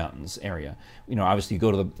Smoky Mountains area, obviously you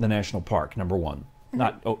go to the national park, number one,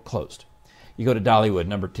 not closed. You go to Dollywood,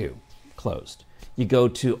 number two, closed. You go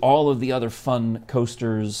to all of the other fun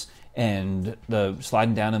coasters and the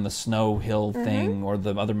sliding down in the snow hill thing, or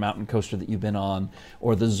the other mountain coaster that you've been on,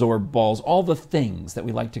 or the Zorb balls, all the things that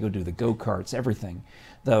we like to go do, the go-karts, everything.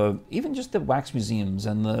 Even just the wax museums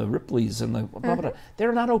and the Ripley's and the blah, blah, blah,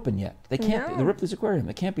 they're not open yet. They can't be, the Ripley's Aquarium,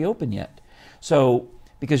 they can't be open yet. So,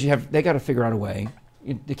 because they got to figure out a way,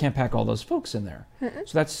 they can't pack all those folks in there.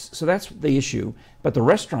 So that's the issue. But the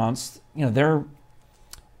restaurants,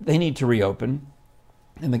 they need to reopen.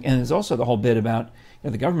 And there's also the whole bit about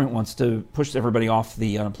the government wants to push everybody off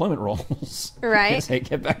the unemployment rolls. Right. As they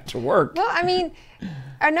get back to work. Well, I mean,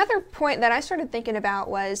 another point that I started thinking about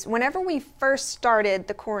was whenever we first started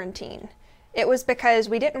the quarantine, it was because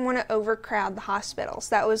we didn't want to overcrowd the hospitals.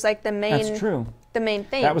 That was like the main. That's true. The main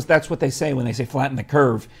thing. That's what they say when they say flatten the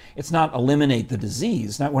curve. It's not eliminate the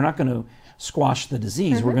disease. We're not going to squash the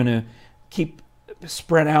disease. We're going to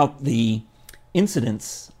spread out the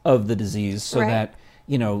incidence of the disease so that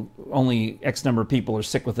only X number of people are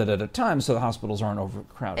sick with it at a time, so the hospitals aren't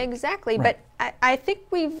overcrowded. Exactly, Right. but I think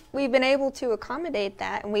we've been able to accommodate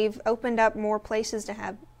that, and we've opened up more places to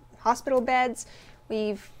have hospital beds.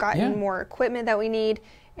 We've gotten more equipment that we need,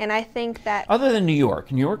 and I think that... Other than New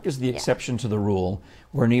York is the exception to the rule,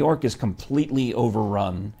 where New York is completely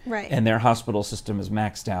overrun, and their hospital system is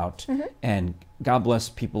maxed out, and God bless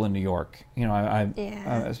people in New York.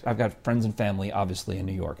 I've got friends and family, obviously, in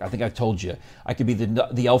New York. I think I've told you, I could be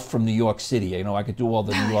the elf from New York City. I could do all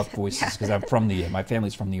the New York voices because I'm from my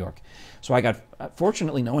family's from New York. So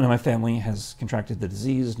fortunately, no one in my family has contracted the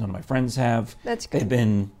disease. None of my friends have. That's good. They've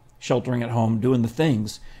been sheltering at home, doing the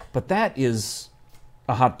things. But that is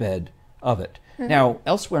a hotbed of it. Now,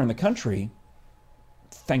 elsewhere in the country,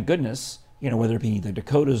 thank goodness, whether it be the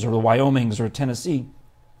Dakotas or the Wyomings or Tennessee,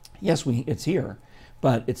 yes, it's here,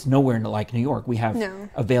 but it's nowhere like New York. We have No.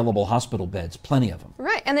 available hospital beds, plenty of them.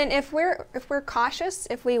 Right, and then if we're cautious,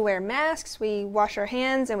 if we wear masks, we wash our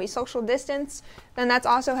hands, and we social distance, then that's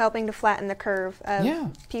also helping to flatten the curve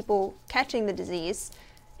of people catching the disease.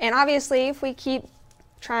 And obviously, if we keep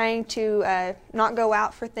trying to not go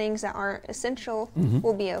out for things that aren't essential,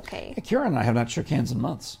 we'll be okay. Kira and I have not shook hands in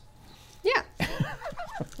months. Yeah,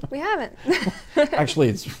 we haven't. Actually,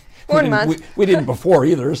 it's One month. We didn't before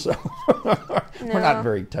either, so No. we're not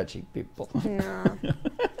very touchy people. No.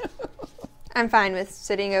 I'm fine with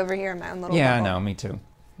sitting over here in my own little Yeah, I bubble. know, me too.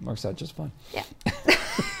 Works out just fine. Yeah.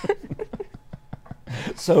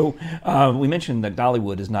 So we mentioned that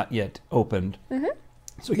Dollywood is not yet opened.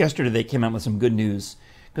 So yesterday they came out with some good news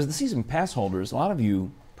because the season pass holders, a lot of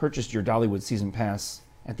you purchased your Dollywood season pass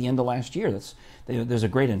at the end of last year. There's a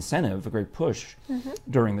great incentive, a great push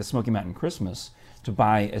during the Smoky Mountain Christmas to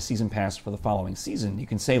buy a season pass for the following season. You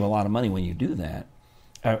can save a lot of money when you do that.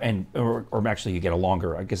 Or actually you get a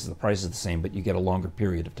longer, I guess the price is the same, but you get a longer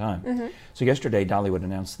period of time. So yesterday Dollywood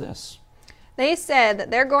announced this. They said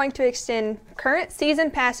that they're going to extend current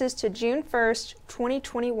season passes to June 1st,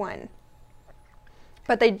 2021.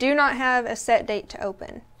 But they do not have a set date to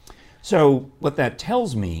open. So what that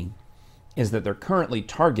tells me is that they're currently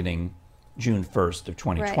targeting June 1st of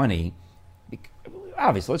 2020.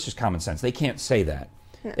 Obviously, it's just common sense. They can't say that.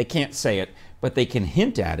 No. They can't say it, but they can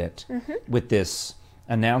hint at it with this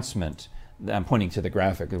announcement. I'm pointing to the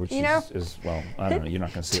graphic, which is, well, I don't know. You're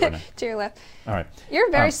not going to see it right now. To your left. All right. You're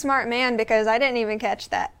a very smart man because I didn't even catch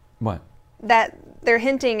that. What? That they're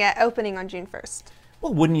hinting at opening on June 1st.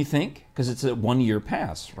 Well, wouldn't you think? Because it's a 1 year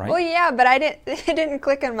pass, right? Well, yeah, but it didn't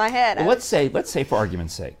click in my head. Well, let's say for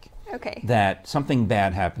argument's sake, Okay. that something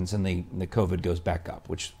bad happens and the COVID goes back up,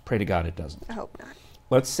 which pray to God it doesn't. I hope not.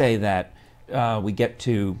 Let's say that we get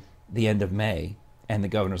to the end of May and the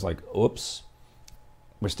governor's like, oops,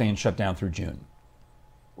 we're staying shut down through June,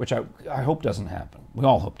 which I hope doesn't happen. We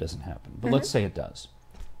all hope doesn't happen, but let's say it does.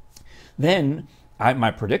 Then my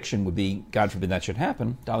prediction would be, God forbid that should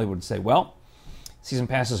happen, Dolly would say, well, season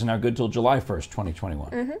passes are now good till July 1st,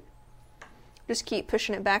 2021. Just keep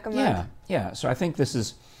pushing it back a month. Yeah. So I think this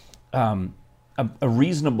is a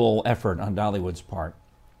reasonable effort on Dollywood's part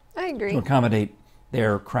I agree. to accommodate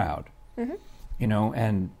their crowd. You know,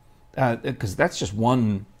 and because that's just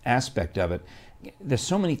one aspect of it. There's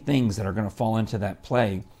so many things that are going to fall into that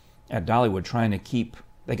play at Dollywood, trying to keep.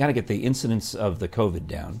 They got to get the incidence of the COVID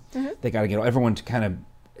down. They got to get everyone to kind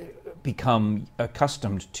of become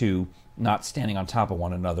accustomed to not standing on top of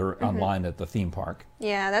one another online at the theme park.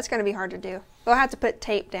 Yeah, that's going to be hard to do. They'll have to put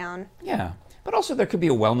tape down. Yeah. But also there could be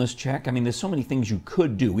a wellness check. I mean, there's so many things you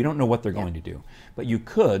could do. We don't know what they're going to do. But you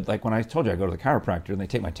could, like when I told you I go to the chiropractor and they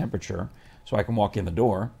take my temperature so I can walk in the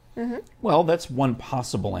door. Well, that's one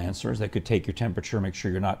possible answer, is they could take your temperature, make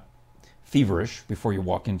sure you're not feverish before you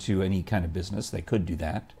walk into any kind of business. They could do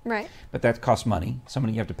that. Right. But that costs money.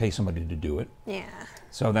 You have to pay somebody to do it. Yeah.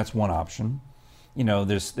 So that's one option. You know,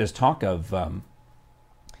 there's talk of,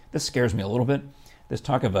 this scares me a little bit, there's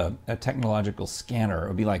talk of a technological scanner. It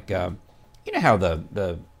would be like, you know how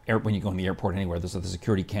when you go in the airport anywhere, there's the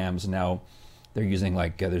security cams, and now they're using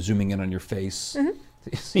they're zooming in on your face,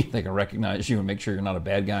 see if they can recognize you and make sure you're not a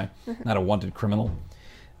bad guy, not a wanted criminal.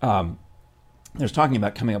 There's talking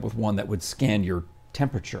about coming up with one that would scan your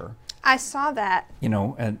temperature. I saw that. You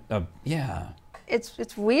know, and yeah.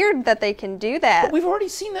 It's weird that they can do that. But we've already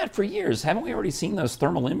seen that for years. Haven't we already seen those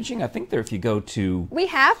thermal imaging? I think if you go to We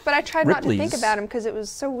have, but I tried not to think Ripley's. about them because it was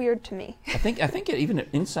so weird to me. I think even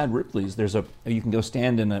inside Ripley's, you can go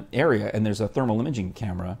stand in an area and there's a thermal imaging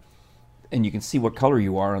camera, and you can see what color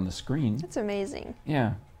you are on the screen. That's amazing.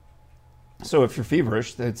 Yeah. So if you're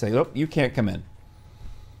feverish, they'd say, "Oh, you can't come in,"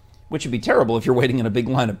 which would be terrible if you're waiting in a big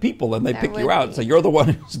line of people and they That pick you would out be. and say, "You're the one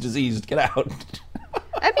who's diseased. Get out."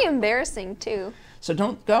 That'd be embarrassing too. So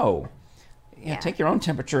don't go. Yeah. Take your own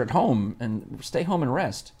temperature at home and stay home and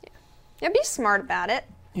rest. Yeah, be smart about it.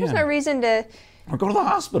 There's Yeah. no reason to. Or go to the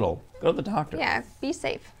hospital. Go to the doctor. Yeah, be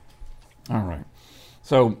safe. All right.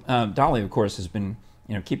 So Dolly, of course, has been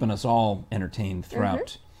keeping us all entertained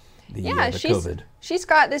throughout the COVID. She's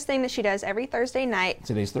got this thing that she does every Thursday night.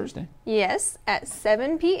 Today's Thursday. Yes, at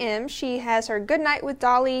 7 p.m. She has her Good Night with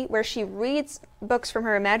Dolly, where she reads books from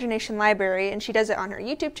her imagination library, and she does it on her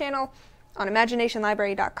YouTube channel, on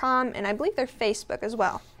imaginationlibrary.com, and I believe their Facebook as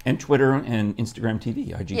well. And Twitter and Instagram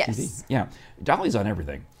TV, IGTV. Yes. Yeah. Dolly's on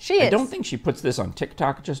everything. She is. I don't think she puts this on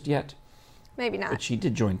TikTok just yet, Maybe not. but she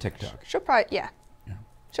did join TikTok. She'll probably, yeah.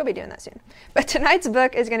 She'll be doing that soon. But tonight's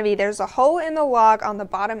book is going to be There's a Hole in the Log on the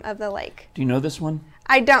Bottom of the Lake. Do you know this one?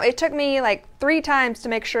 I don't. It took me like 3 times to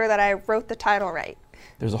make sure that I wrote the title right.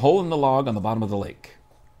 There's a hole in the log on the bottom of the lake.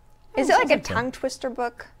 Is it like a tongue twister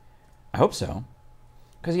book? I hope so.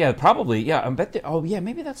 Because, yeah, probably, yeah, I bet,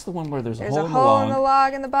 maybe that's the one where there's a hole in the log. There's a hole in the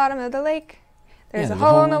log in the bottom of the lake. There's a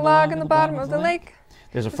hole in the log in the bottom of the lake.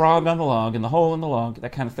 There's a frog on the log and the hole in the log,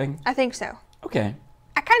 that kind of thing? I think so. Okay.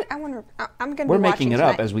 I wonder, I'm going to We're be making watching it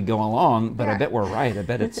tonight. up as we go along, but I Yeah. bet we're right. I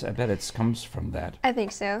bet it comes from that. I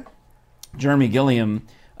think so. Jeremy Gilliam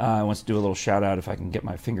wants to do a little shout out if I can get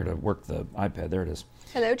my finger to work the iPad. There it is.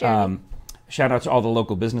 Hello, Jeremy. Shout out to all the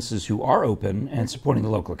local businesses who are open and supporting the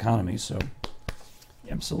local economy. So,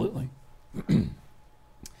 absolutely.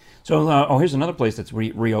 So, here's another place that's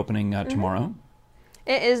reopening tomorrow.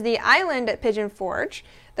 It is the Island at Pigeon Forge.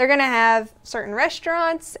 They're going to have certain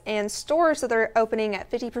restaurants and stores that are opening at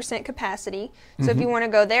 50% capacity. So if you want to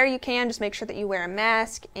go there, you can. Just make sure that you wear a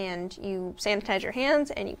mask and you sanitize your hands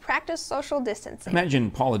and you practice social distancing. Imagine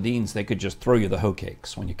Paula Dean's, they could just throw you the hoe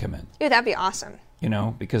cakes when you come in. Ooh, that'd be awesome. You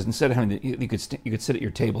know, because instead of having you could sit at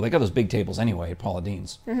your table. They got those big tables anyway at Paula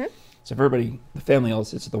Dean's. Mm-hmm. So if everybody, the family all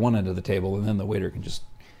sits at the one end of the table, and then the waiter can just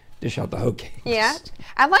dish out the hoe cakes. Yeah.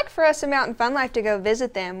 I'd like for us in Mountain Fun Life to go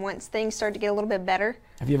visit them once things start to get a little bit better.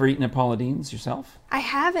 Have you ever eaten at Paula Dean's yourself? I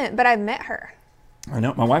haven't, but I've met her. I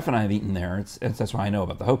know. My wife and I have eaten there. That's why I know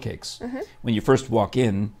about the hoe cakes. Mm-hmm. When you first walk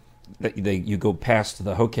in, you go past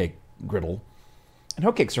the hoe cake griddle. And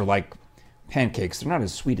hoe cakes are like pancakes. They're not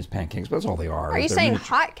as sweet as pancakes, but that's all they are. Are you They're saying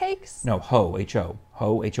hot cakes? No, hoe, H-O.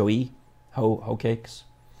 Hoe, H-O-E. Hoe cakes.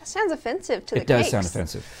 That sounds offensive to the cakes. It does cakes. sound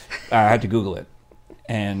offensive. I had to Google it.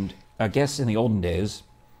 And I guess in the olden days,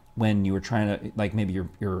 when you were trying to, like maybe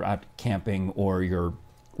you're out camping or you're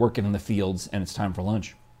working in the fields and it's time for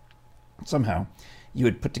lunch, somehow you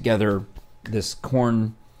would put together this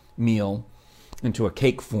corn meal into a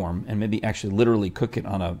cake form and maybe actually literally cook it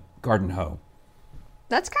on a garden hoe.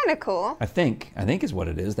 That's kind of cool. I think is what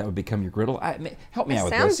it is. That would become your griddle. Help me out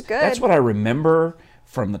with this. Sounds good. That's what I remember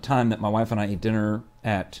from the time that my wife and I ate dinner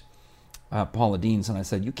at Paula Dean's, and I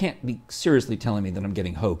said, you can't be seriously telling me that I'm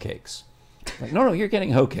getting hoe cakes. Like, no, you're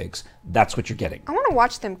getting hoe cakes. That's what you're getting. I want to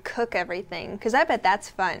watch them cook everything, because I bet that's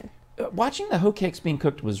fun. Watching the hoe cakes being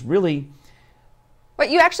cooked was really... What,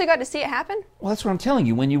 you actually got to see it happen? Well, that's what I'm telling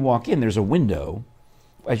you. When you walk in, there's a window.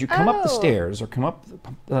 As you come up the stairs, or come up...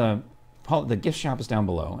 the gift shop is down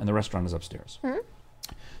below, and the restaurant is upstairs. Mm-hmm.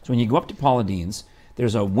 So when you go up to Paula Dean's,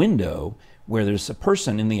 there's a window where there's a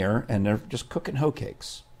person in the air, and they're just cooking hoe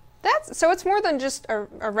cakes. So it's more than just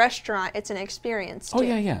a restaurant. It's an experience, too. Oh,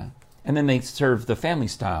 yeah. And then they serve the family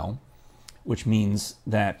style, which means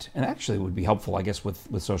that, and actually it would be helpful, I guess, with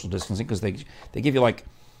social distancing, because they give you like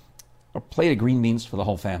a plate of green beans for the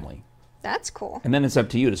whole family. That's cool. And then it's up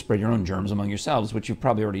to you to spread your own germs among yourselves, which you've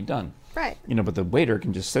probably already done. Right. You know, but the waiter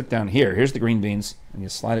can just sit down here. Here's the green beans, and you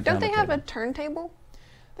slide it down the table. Don't they have a turntable?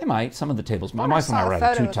 They might. Some of the tables. My wife and I were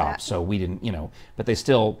at a two-top, so we didn't, but they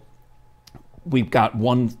still... We've got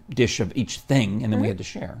one dish of each thing, and then we had to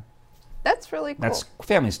share. That's really cool. That's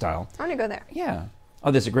family style. I want to go there. Yeah.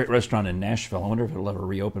 Oh, there's a great restaurant in Nashville. I wonder if it'll ever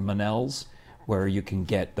reopen, Manel's, where you can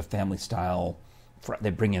get the family style.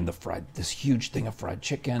 They bring in this huge thing of fried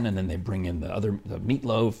chicken, and then they bring in the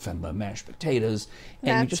meatloaf and the mashed potatoes,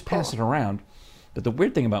 and you just pass it around. But the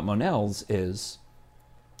weird thing about Monell's is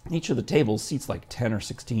each of the tables seats like 10 or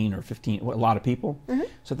 16 or 15, a lot of people. Mm-hmm.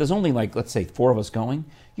 So if there's only like, let's say, 4 of us going,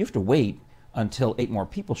 you have to wait until 8 more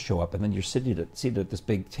people show up, and then you're seated at this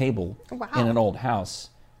big table in an old house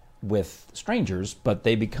with strangers, but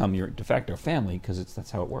they become your de facto family because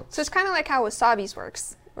that's how it works. So it's kind of like how Wasabi's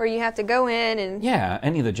works, where you have to go in and... Yeah,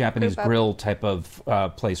 any of the Japanese grill type of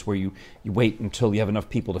place where you wait until you have enough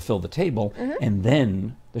people to fill the table, and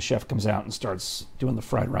then the chef comes out and starts doing the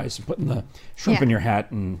fried rice and putting the shrimp in your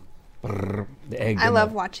hat and the egg. I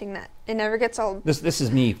love watching that. It never gets old. This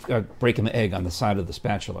is me breaking the egg on the side of the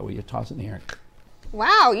spatula where you toss it in the air.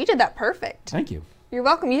 Wow, you did that perfect. Thank you. You're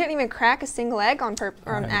welcome. You didn't even crack a single egg on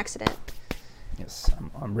accident. Yes,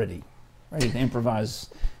 I'm ready. Ready to improvise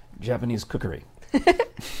Japanese cookery.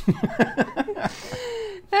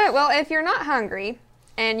 Well, if you're not hungry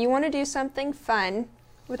and you want to do something fun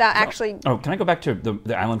without actually... Oh, can I go back to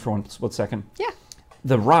the island for one split second? Yeah.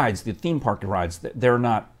 The rides, the theme park rides, they're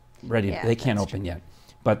not ready. Yeah, they can't open yet.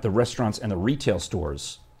 But the restaurants and the retail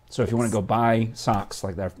stores, so if you want to go buy socks,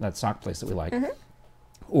 like that sock place that we like,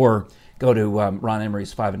 or go to Ron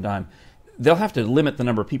Emery's Five and Dime, they'll have to limit the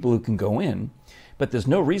number of people who can go in. But there's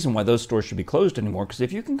no reason why those stores should be closed anymore, because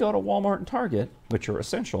if you can go to Walmart and Target, which are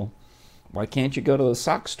essential, why can't you go to the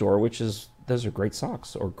sock store, those are great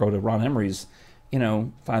socks, or go to Ron Emery's,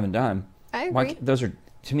 Five and Dime. I agree. Those are,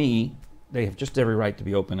 to me, they have just every right to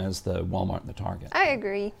be open as the Walmart and the Target. I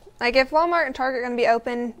agree. Like if Walmart and Target are going to be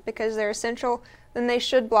open because they're essential, then they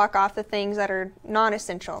should block off the things that are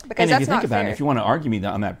non-essential, because And if that's you think not about fair. it, if you want to argue me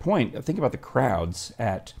on that point, think about the crowds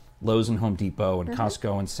at Lowe's and Home Depot and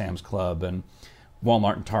Costco and Sam's Club and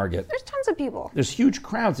Walmart and Target. There's tons of people. There's huge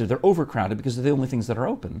crowds there. They're overcrowded because they're the only things that are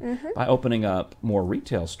open. By opening up more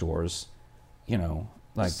retail stores,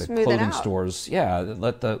 like the Smooth it clothing out. stores,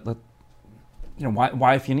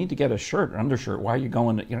 why if you need to get a shirt or undershirt, why are you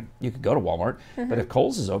going? You could go to Walmart, but if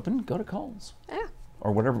Kohl's is open, go to Kohl's. Yeah,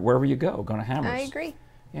 Or wherever you go to Hammers. I agree.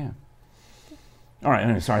 Yeah. All right.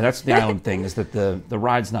 Anyway, sorry. That's the island thing. Is that the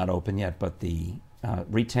ride's not open yet, but the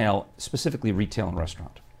retail, specifically retail and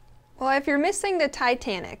restaurant. Well, if you're missing the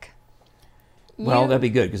Titanic, Well, that'd be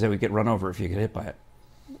good because they would get run over if you get hit by it.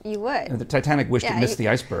 you would. And the Titanic wished it missed the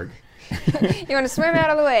iceberg. You want to swim out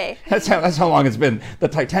of the way. That's how long it's been. The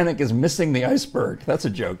Titanic is missing the iceberg. That's a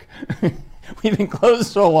joke. We've been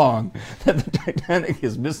closed so long that the Titanic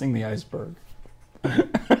is missing the iceberg.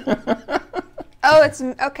 Oh, it's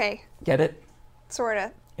okay. Get it?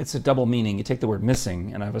 Sorta. It's a double meaning. You take the word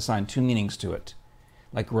missing, and I've assigned two meanings to it.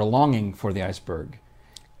 Like we're longing for the iceberg.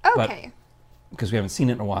 Okay. Because we haven't seen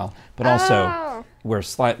it in a while. But also, Oh.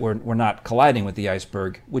 we're not colliding with the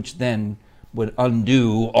iceberg, which then would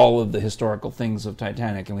undo all of the historical things of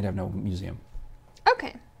Titanic, and we'd have no museum.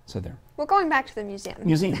 Okay. So there. Well, going back to the museum.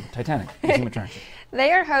 Museum, Titanic, museum attraction.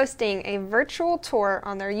 They are hosting a virtual tour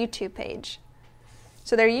on their YouTube page.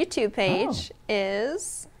 So their YouTube page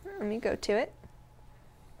is, let me go to it.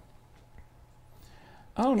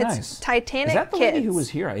 Oh, It's nice. Titanic Is that the Kids. lady who was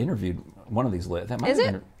here? I interviewed one of these. That might Is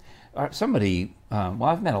have it? been somebody. Well,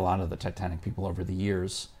 I've met a lot of the Titanic people over the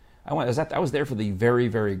years. I was there for the very,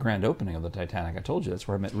 very grand opening of the Titanic. I told you that's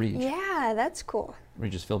where I met Regis. Yeah, that's cool.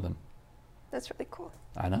 Regis Philbin. That's really cool.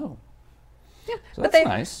 I know. Yeah, So but that's they,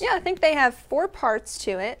 nice. Yeah, I think they have 4 parts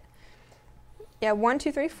to it. Yeah, 1,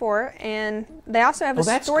 2, 3, 4, and they also have a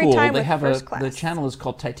that's story cool. time They with have First Class. the channel is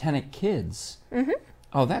called Titanic Kids. Mm-hmm.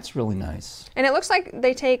 Oh, that's really nice. And it looks like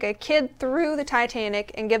they take a kid through the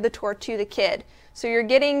Titanic and give the tour to the kid. So you're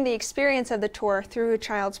getting the experience of the tour through a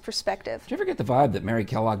child's perspective. Do you ever get the vibe that Mary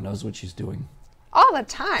Kellogg knows what she's doing? All the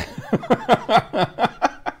time.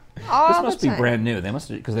 This must be brand new. They must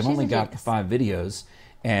because they've only got the 5 videos,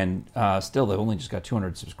 and still they've only just got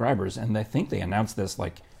 200 subscribers, and I think they announced this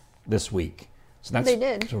like this week. So that's They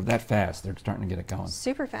did. sort of that fast. They're starting to get it going.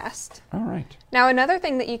 Super fast. All right. Now, another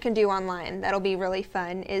thing that you can do online that'll be really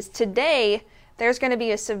fun is today there's going to be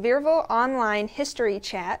a Sevierville online history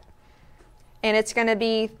chat, and it's going to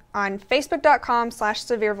be on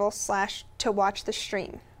facebook.com/Sevierville/ to watch the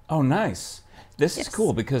stream. Oh, nice. This is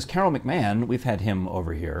cool because Carol McMahon, we've had him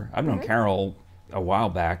over here. I've known Carol a while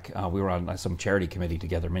back. We were on some charity committee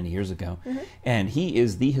together many years ago, and he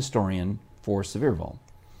is the historian for Sevierville.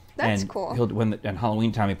 That's and cool. And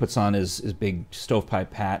Halloween time, he puts on his big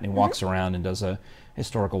stovepipe hat and he walks around and does a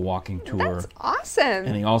historical walking tour. That's awesome.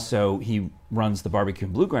 And he runs the Barbecue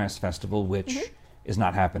and Bluegrass Festival, which is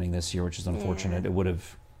not happening this year, which is unfortunate. It would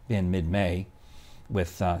have been mid-May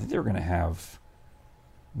with, I think they were going to have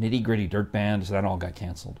Nitty Gritty Dirt Band, so that all got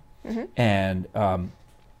canceled. And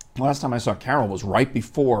last time I saw Carol was right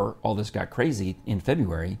before all this got crazy in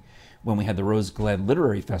February, when we had the Rose Glen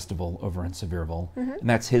Literary Festival over in Sevierville, and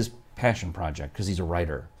that's his passion project because he's a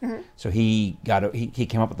writer. So he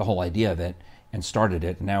came up with the whole idea of it and started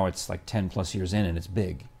it. And now it's like 10 plus years in, and it's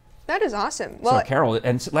big. That is awesome. Well, So Carol,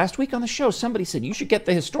 and last week on the show, somebody said you should get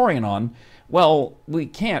the historian on. Well, we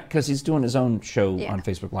can't because he's doing his own show on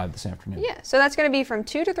Facebook Live this afternoon. yeah, so that's going to be from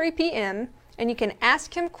 2 to 3 p.m. and you can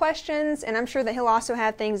ask him questions, and I'm sure that he'll also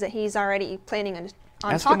have things that he's already planning on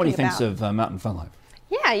Ask talking him what he about. thinks of Mountain Fun Life.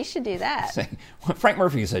 Yeah, you should do that. Say, Frank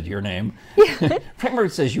Murphy said your name. Frank Murphy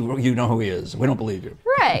says you know who he is. We don't believe you.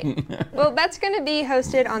 Right. Well, that's going to be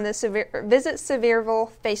hosted on the Visit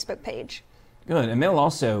Sevierville Facebook page. Good, and they'll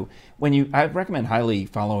also I recommend highly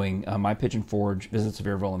following My Pigeon Forge, Visit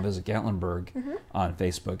Sevierville, and Visit Gatlinburg on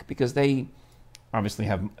Facebook because they obviously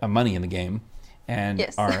have money in the game and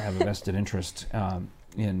Yes. have a vested interest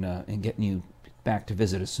in getting you back to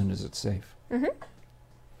visit as soon as it's safe.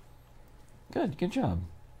 Good job.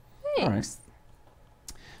 Thanks. All right.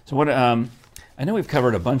 So what? I know we've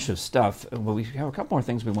covered a bunch of stuff, but we have a couple more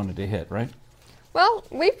things we wanted to hit, right? Well,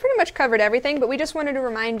 we've pretty much covered everything, but we just wanted to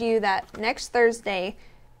remind you that next Thursday,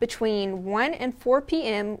 between 1 and 4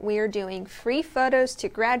 p.m., we are doing free photos to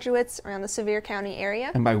graduates around the Sevier County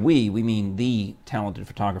area. And by we mean the talented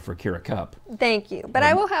photographer Kira Cup. Thank you. But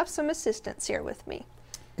I will have some assistants here with me.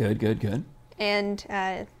 Good. And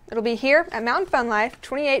it'll be here at Mountain Fun Life,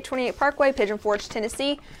 2828 Parkway, Pigeon Forge,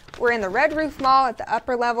 Tennessee. We're in the Red Roof Mall at the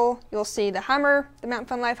upper level. You'll see the Hummer, the Mountain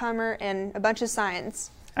Fun Life Hummer, and a bunch of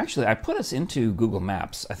signs. Actually, I put us into Google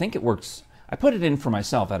Maps. I think it works. I put it in for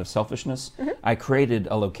myself out of selfishness. I created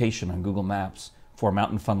a location on Google Maps for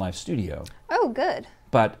Mountain Fun Life Studio. Oh, good.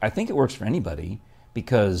 But I think it works for anybody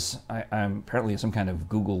because I'm apparently some kind of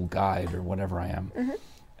Google guide or whatever I am.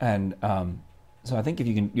 And so I think if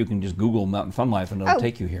you can just Google Mountain Fun Life and it'll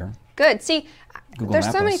take you here. Good. See, Google there's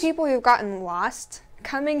Map so many us. people who've gotten lost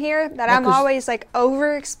coming here that Well, I'm 'cause- always like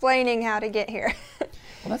over-explaining how to get here.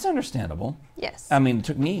 Well, that's understandable. Yes. I mean, it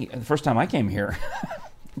took me the first time I came here.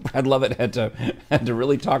 Brad Lovett had to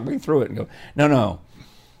really talk me through it and go, no,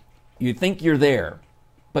 you think you're there,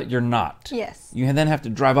 but you're not. Yes. You then have to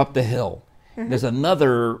drive up the hill. There's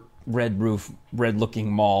another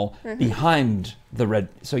red-looking mall behind the red.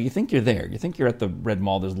 So you think you're there. You think you're at the Red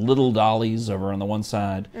Mall. There's Little Dolly's over on the one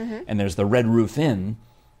side, and there's the Red Roof Inn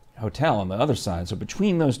Hotel on the other side. So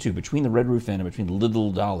between those two, between the Red Roof Inn and between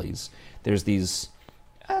Little Dolly's, there's these.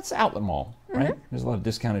 That's outlet mall, right? There's a lot of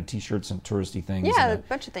discounted T-shirts and touristy things. Yeah, and a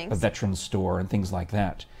bunch of things. A veteran store and things like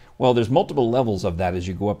that. Well, there's multiple levels of that as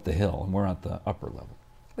you go up the hill, and we're at the upper level.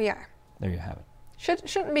 We are. There you have it.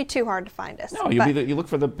 Shouldn't be too hard to find us. No, you look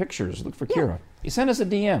for the pictures. Look for Kira. You send us a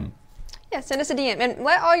DM. Yeah, send us a DM and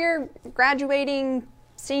let all your graduating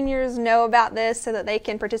seniors know about this so that they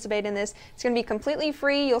can participate in this. It's going to be completely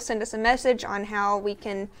free. You'll send us a message on how we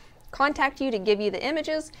can contact you to give you the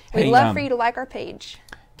images. We'd Hey, love for you to like our page.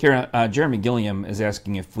 Kira, Jeremy Gilliam is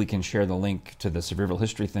asking if we can share the link to the Sevierville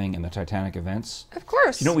history thing and the Titanic events. Of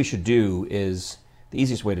course. You know what we should do is, the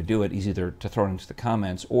easiest way to do it is either to throw it into the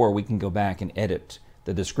comments or we can go back and edit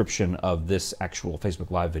the description of this actual Facebook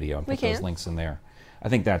Live video and put those links in there. I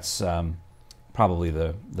think that's probably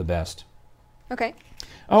the best. Okay.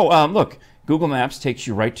 Oh, look, Google Maps takes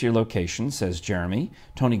you right to your location, says Jeremy.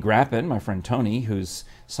 Tony Grappin, my friend Tony, whose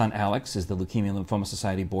son Alex is the Leukemia and Lymphoma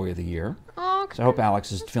Society Boy of the Year. Oh, so I hope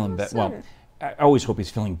Alex is feeling better. Well, I always hope he's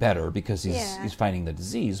feeling better because he's fighting the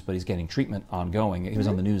disease, but he's getting treatment ongoing. He was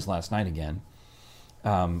on the news last night again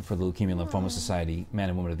for the Leukemia and Lymphoma Society Man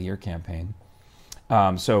and Woman of the Year campaign.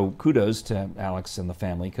 So kudos to Alex and the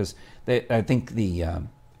family because I think the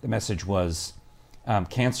message was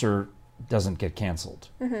cancer doesn't get canceled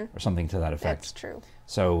or something to that effect. That's true.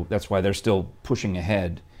 So that's why they're still pushing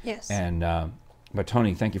ahead. Yes. And but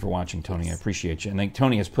Tony, thank you for watching, Tony. I appreciate you. And then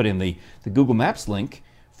Tony has put in the Google Maps link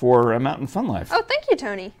for Mountain Fun Life. Oh, thank you,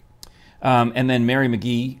 Tony. And then Mary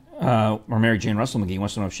McGee, or Mary Jane Russell McGee,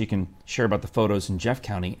 wants to know if she can share about the photos in Jeff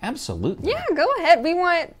County. Absolutely. Yeah, go ahead.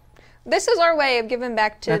 This is our way of giving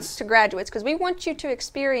back to graduates because we want you to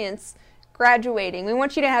experience graduating. We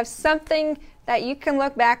want you to have something that you can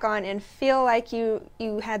look back on and feel like you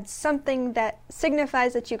had something that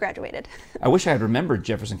signifies that you graduated. I wish I had remembered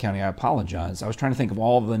Jefferson County. I apologize. I was trying to think of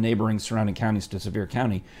all the neighboring surrounding counties to Sevier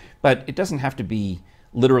County, but it doesn't have to be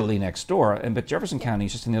literally next door. But Jefferson County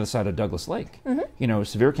is just on the other side of Douglas Lake. You know,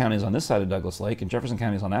 Sevier County is on this side of Douglas Lake, and Jefferson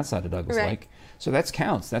County is on that side of Douglas Lake. So that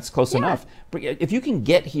counts. That's close enough. But if you can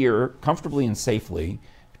get here comfortably and safely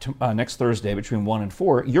next Thursday between 1 and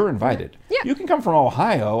 4, you're invited. Yeah. You can come from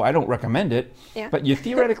Ohio. I don't recommend it, Yeah. but you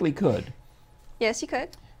theoretically could. Yes, you could.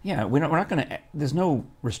 Yeah, we're not going to. There's no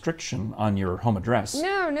restriction on your home address.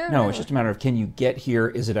 No. It's just a matter of can you get here?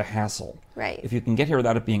 Is it a hassle? Right. If you can get here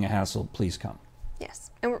without it being a hassle, please come. Yes.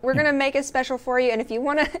 And we're going to make it special for you. And if you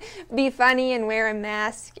want to be funny and wear a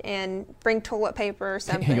mask and bring toilet paper or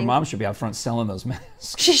something. Your mom should be out front selling those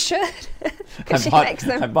masks. She should. Because she makes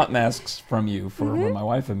them. I bought masks from you for my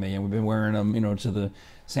wife and me, and we've been wearing them, to the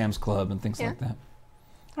Sam's Club and things like that.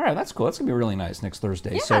 All right, that's cool. That's going to be really nice next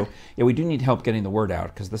Thursday. Yeah. So, we do need help getting the word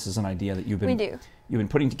out because this is an idea that you've been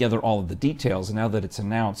putting together all of the details, and now that it's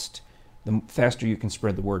announced, the faster you can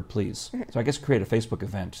spread the word, please. So I guess create a Facebook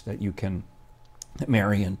event that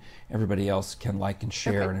Mary and everybody else can like and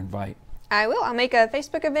share and invite. I will. I'll make a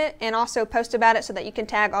Facebook event and also post about it so that you can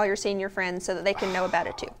tag all your senior friends so that they can know about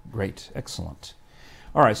it too. Great. Excellent.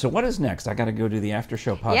 All right, so what is next? I got to go do the after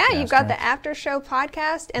show podcast. Yeah, you've got the after show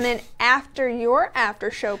podcast, and then after your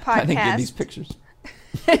after show podcast. I think you have these pictures.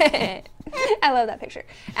 I love that picture.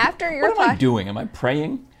 After your What am I doing? Am I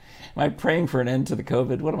praying? Am I praying for an end to the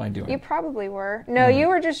COVID? What am I doing? You probably were. No, you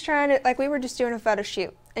were just trying to, we were just doing a photo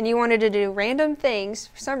shoot, and you wanted to do random things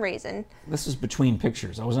for some reason. This is between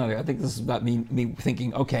pictures. I think this is about me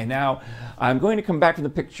thinking, okay, now I'm going to come back to the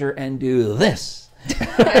picture and do this.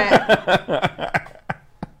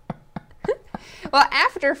 Well,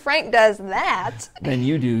 after Frank does that, then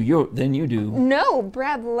you do. No,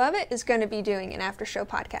 Brad Lovett is going to be doing an after show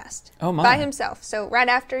podcast. Oh my! By himself. So right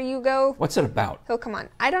after you go. What's it about? He'll come on.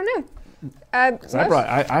 I don't know.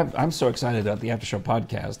 I'm so excited about the after show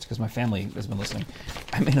podcast because my family has been listening.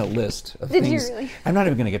 I made a list of things. Did you really? I'm not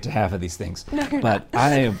even going to get to half of these things, No, you're but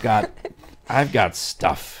not. I've got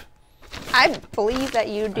stuff. I believe that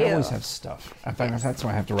you do. I always have stuff. In fact, that's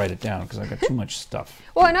why I have to write it down, because I've got too much stuff.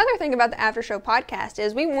 Well, another thing about the After Show podcast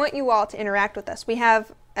is we want you all to interact with us. We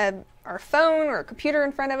have our phone or a computer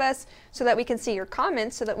in front of us so that we can see your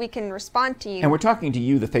comments, so that we can respond to you. And we're talking to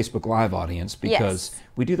you, the Facebook Live audience, because Yes.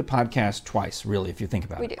 we do the podcast twice, really, if you think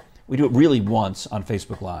about it. We do. We do it really once on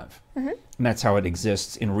Facebook Live. Mm-hmm. And that's how it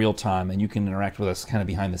exists in real time, and you can interact with us kind of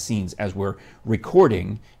behind the scenes as we're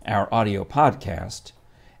recording our audio podcast.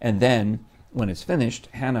 And then, when it's finished,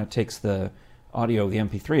 Hannah takes the audio, the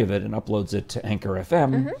MP3 of it, and uploads it to Anchor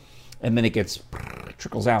FM, and then it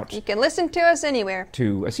trickles out. You can listen to us anywhere.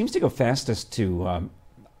 It seems to go fastest to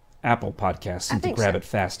Apple Podcasts, seem to think grab so. it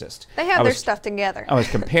fastest. They have their stuff together. I was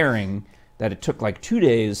comparing that it took like 2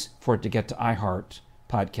 days for it to get to iHeart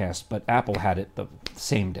Podcast, but Apple had it the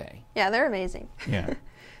same day. Yeah, they're amazing. Yeah.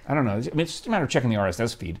 I don't know. I mean, it's just a matter of checking the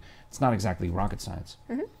RSS feed. It's not exactly rocket science.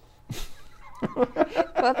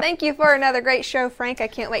 Well, thank you for another great show, Frank. I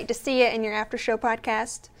can't wait to see it in your After Show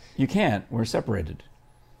podcast. You can't. We're separated.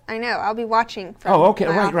 I know. I'll be watching from Oh, okay.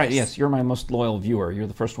 my Right. office. Yes, you're my most loyal viewer. You're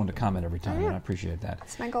the first one to comment every time, and I appreciate that.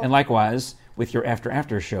 That's my goal. And likewise, with your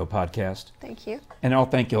After Show podcast. Thank you. And I'll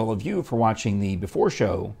thank all of you for watching the Before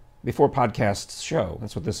Podcasts show.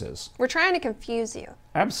 That's what this is. We're trying to confuse you.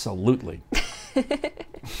 Absolutely.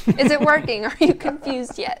 Is it working? Are you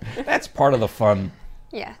confused yet? That's part of the fun.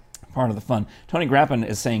 Yeah. Part of the fun. Tony Grappin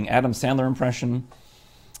is saying Adam Sandler impression.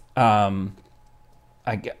 How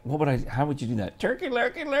would you do that? Turkey,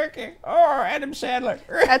 lurkey, lurkey. Oh, Adam Sandler.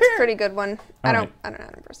 That's a pretty good one. I don't know how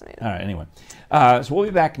to impersonate it. All right. Anyway, so we'll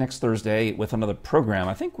be back next Thursday with another program.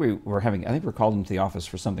 I think we're called into the office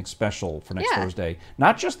for something special for next Thursday.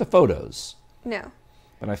 Not just the photos. No.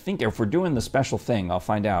 But I think if we're doing the special thing, I'll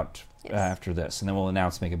find out after this, and then we'll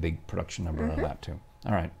make a big production number out of that too.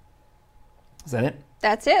 All right. Is that it?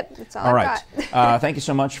 That's it. That's all All I've right. got. Thank you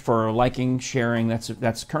so much for liking, sharing.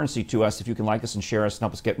 That's currency to us. If you can like us and share us and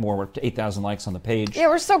help us get more, we're up to 8,000 likes on the page. Yeah,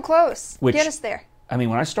 we're so close. Get us there. I mean,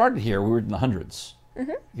 when I started here, we were in the hundreds.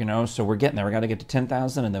 You know, so we're getting there. We got to get to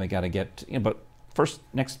 10,000, and then we got to get. But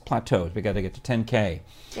next plateau, we got to get to 10K.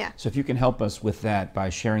 Yeah. So if you can help us with that by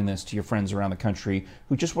sharing this to your friends around the country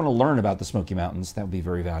who just want to learn about the Smoky Mountains, that would be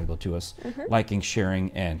very valuable to us. Liking,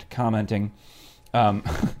 sharing, and commenting.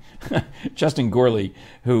 Justin Gorley,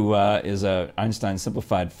 who is a Einstein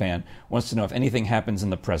Simplified fan, wants to know if anything happens in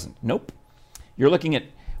the present. Nope. You're looking at,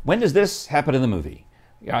 when does this happen in the movie?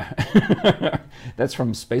 Yeah. That's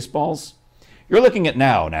from Spaceballs. You're looking at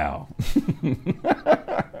now.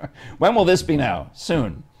 When will this be now?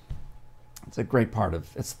 Soon. It's a great part of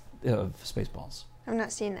Spaceballs. I've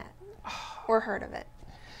not seen that or heard of it.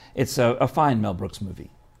 It's a fine Mel Brooks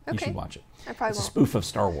movie. You Okay. should watch it. I probably It's a won't. spoof of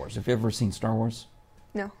Star Wars. Have you ever seen Star Wars?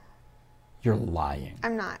 No, You're lying.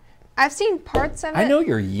 I'm not. I've seen parts of it. I know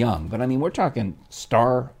you're young, but I mean, we're talking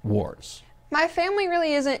Star Wars. My family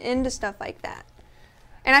really isn't into stuff like that.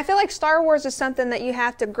 And I feel like Star Wars is something that you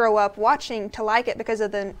have to grow up watching to like it because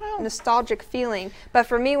of the nostalgic feeling. But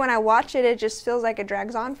for me, when I watch it, it just feels like it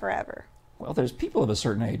drags on forever. Well, there's people of a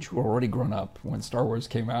certain age who are already grown up when Star Wars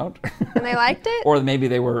came out. And they liked it? Or maybe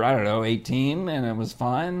they were, 18 and it was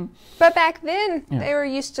fine. But back then, they were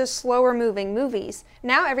used to slower moving movies.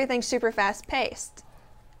 Now everything's super fast paced.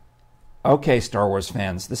 Okay, Star Wars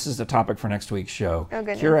fans, this is the topic for next week's show. Oh,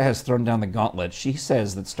 goodness. Kira has thrown down the gauntlet. She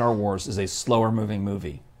says that Star Wars is a slower moving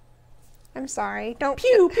movie. I'm sorry. Don't.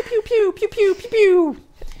 Pew, pew, pew, pew, pew, pew, pew, pew.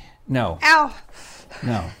 No. Ow.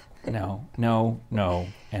 No,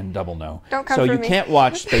 and double no. Don't come so for you me. can't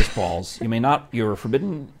watch Spaceballs. You're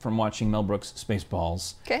forbidden from watching Mel Brooks'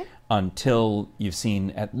 Spaceballs Okay. until you've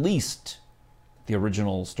seen at least the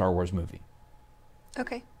original Star Wars movie.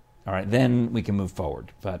 Okay. All right, then we can move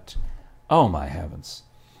forward. But, oh my heavens.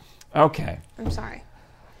 Okay. I'm sorry.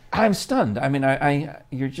 I'm stunned. I mean,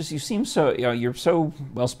 you seem so, you're so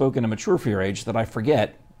well-spoken and mature for your age that I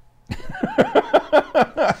forget.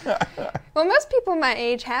 Well, most people my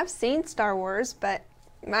age have seen Star Wars, but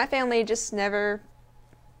my family just never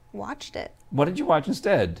watched it. What did you watch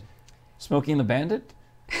instead? Smokey and the Bandit?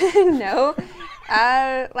 No.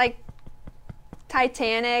 Like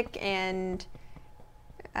Titanic and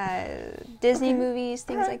Disney movies,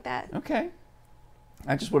 things like that. Okay.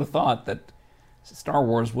 I just would have thought that Star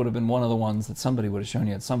Wars would have been one of the ones that somebody would have shown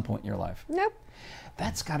you at some point in your life. Nope.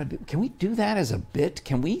 That's got to be. Can we do that as a bit?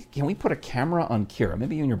 Can we put a camera on Kira?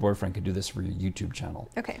 Maybe you and your boyfriend could do this for your YouTube channel.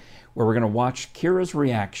 Okay. Where we're going to watch Kira's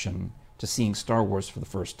reaction to seeing Star Wars for the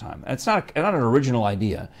first time. It's not an original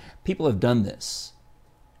idea. People have done this.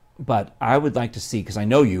 But I would like to see, because I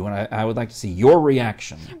know you, and I would like to see your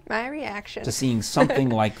reaction My reaction. to seeing something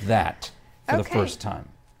like that for the Okay. first time.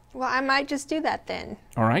 Well, I might just do that then.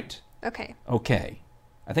 All right? Okay. Okay.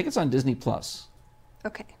 I think it's on Disney Plus.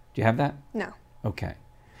 Okay. Do you have that? No. Okay.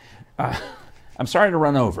 I'm sorry to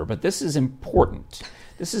run over, but this is important.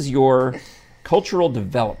 This is your cultural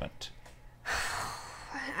development.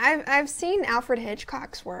 I've seen Alfred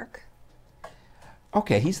Hitchcock's work.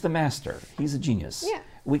 Okay, he's the master. He's a genius. Yeah.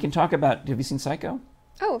 We can talk about, have you seen Psycho?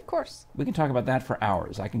 Oh, of course. We can talk about that for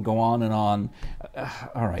hours. I can go on and on.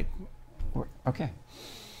 All right. Okay.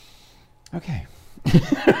 Okay.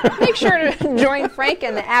 Make sure to join Frank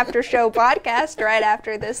in the after show podcast right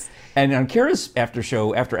after this. And on Kira's after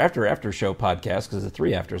show podcast, because it's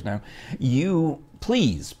 3 afters now, you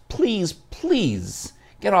please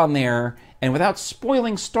get on there and without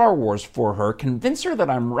spoiling Star Wars for her, convince her that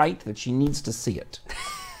I'm right, that she needs to see it.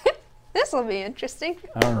 This will be interesting.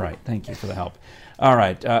 All right. Thank you for the help. All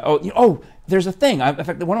right. There's a thing. In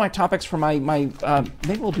fact, one of my topics for my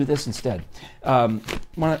maybe we'll do this instead.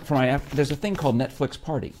 There's a thing called Netflix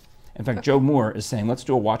Party. In fact, Joe Moore is saying, let's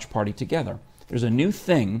do a watch party together. There's a new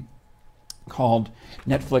thing called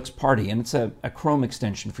Netflix Party, and it's a Chrome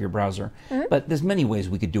extension for your browser. Mm-hmm. But there's many ways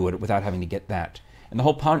we could do it without having to get that. And the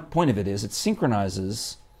whole point of it is it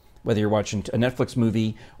synchronizes, whether you're watching a Netflix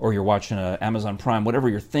movie or you're watching Amazon Prime, whatever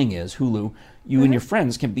your thing is, Hulu, you and your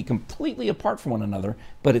friends can be completely apart from one another,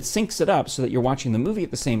 but it syncs it up so that you're watching the movie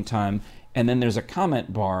at the same time, and then there's a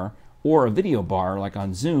comment bar or a video bar, like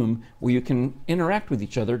on Zoom, where you can interact with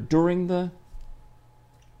each other during the...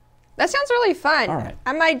 That sounds really fun. All right.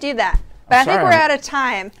 I might do that. But I think we're out of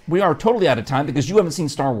time. We are totally out of time because you haven't seen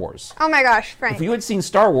Star Wars. Oh my gosh, Frank. If you had seen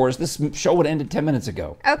Star Wars, this show would have ended 10 minutes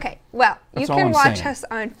ago. Okay, well, you can watch us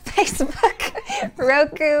on Facebook,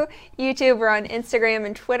 Roku, YouTube. We're on Instagram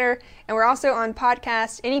and Twitter. And we're also on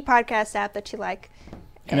podcast, any podcast app that you like.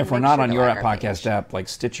 And if we're not on your podcast app, like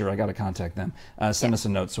Stitcher, I got to contact them. Send us a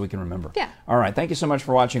note so we can remember. Yeah. All right. Thank you so much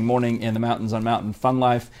for watching Morning in the Mountains on Mountain Fun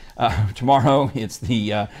Life. Tomorrow, it's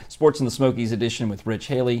the Sports in the Smokies edition with Rich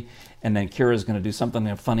Haley. And then Kira's going to do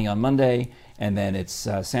something funny on Monday. And then it's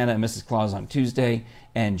Santa and Mrs. Claus on Tuesday.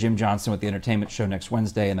 And Jim Johnson with the Entertainment Show next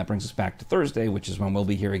Wednesday. And that brings us back to Thursday, which is when we'll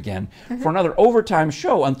be here again for another overtime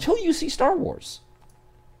show until you see Star Wars.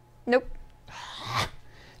 Nope.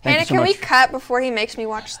 Hannah, can we cut before he makes me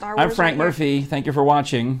watch Star Wars? I'm Frank Murphy. Thank you for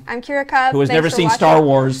watching. I'm Kira Cup. Who has never seen Star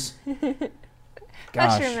Wars.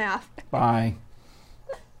 Shut your mouth. Bye.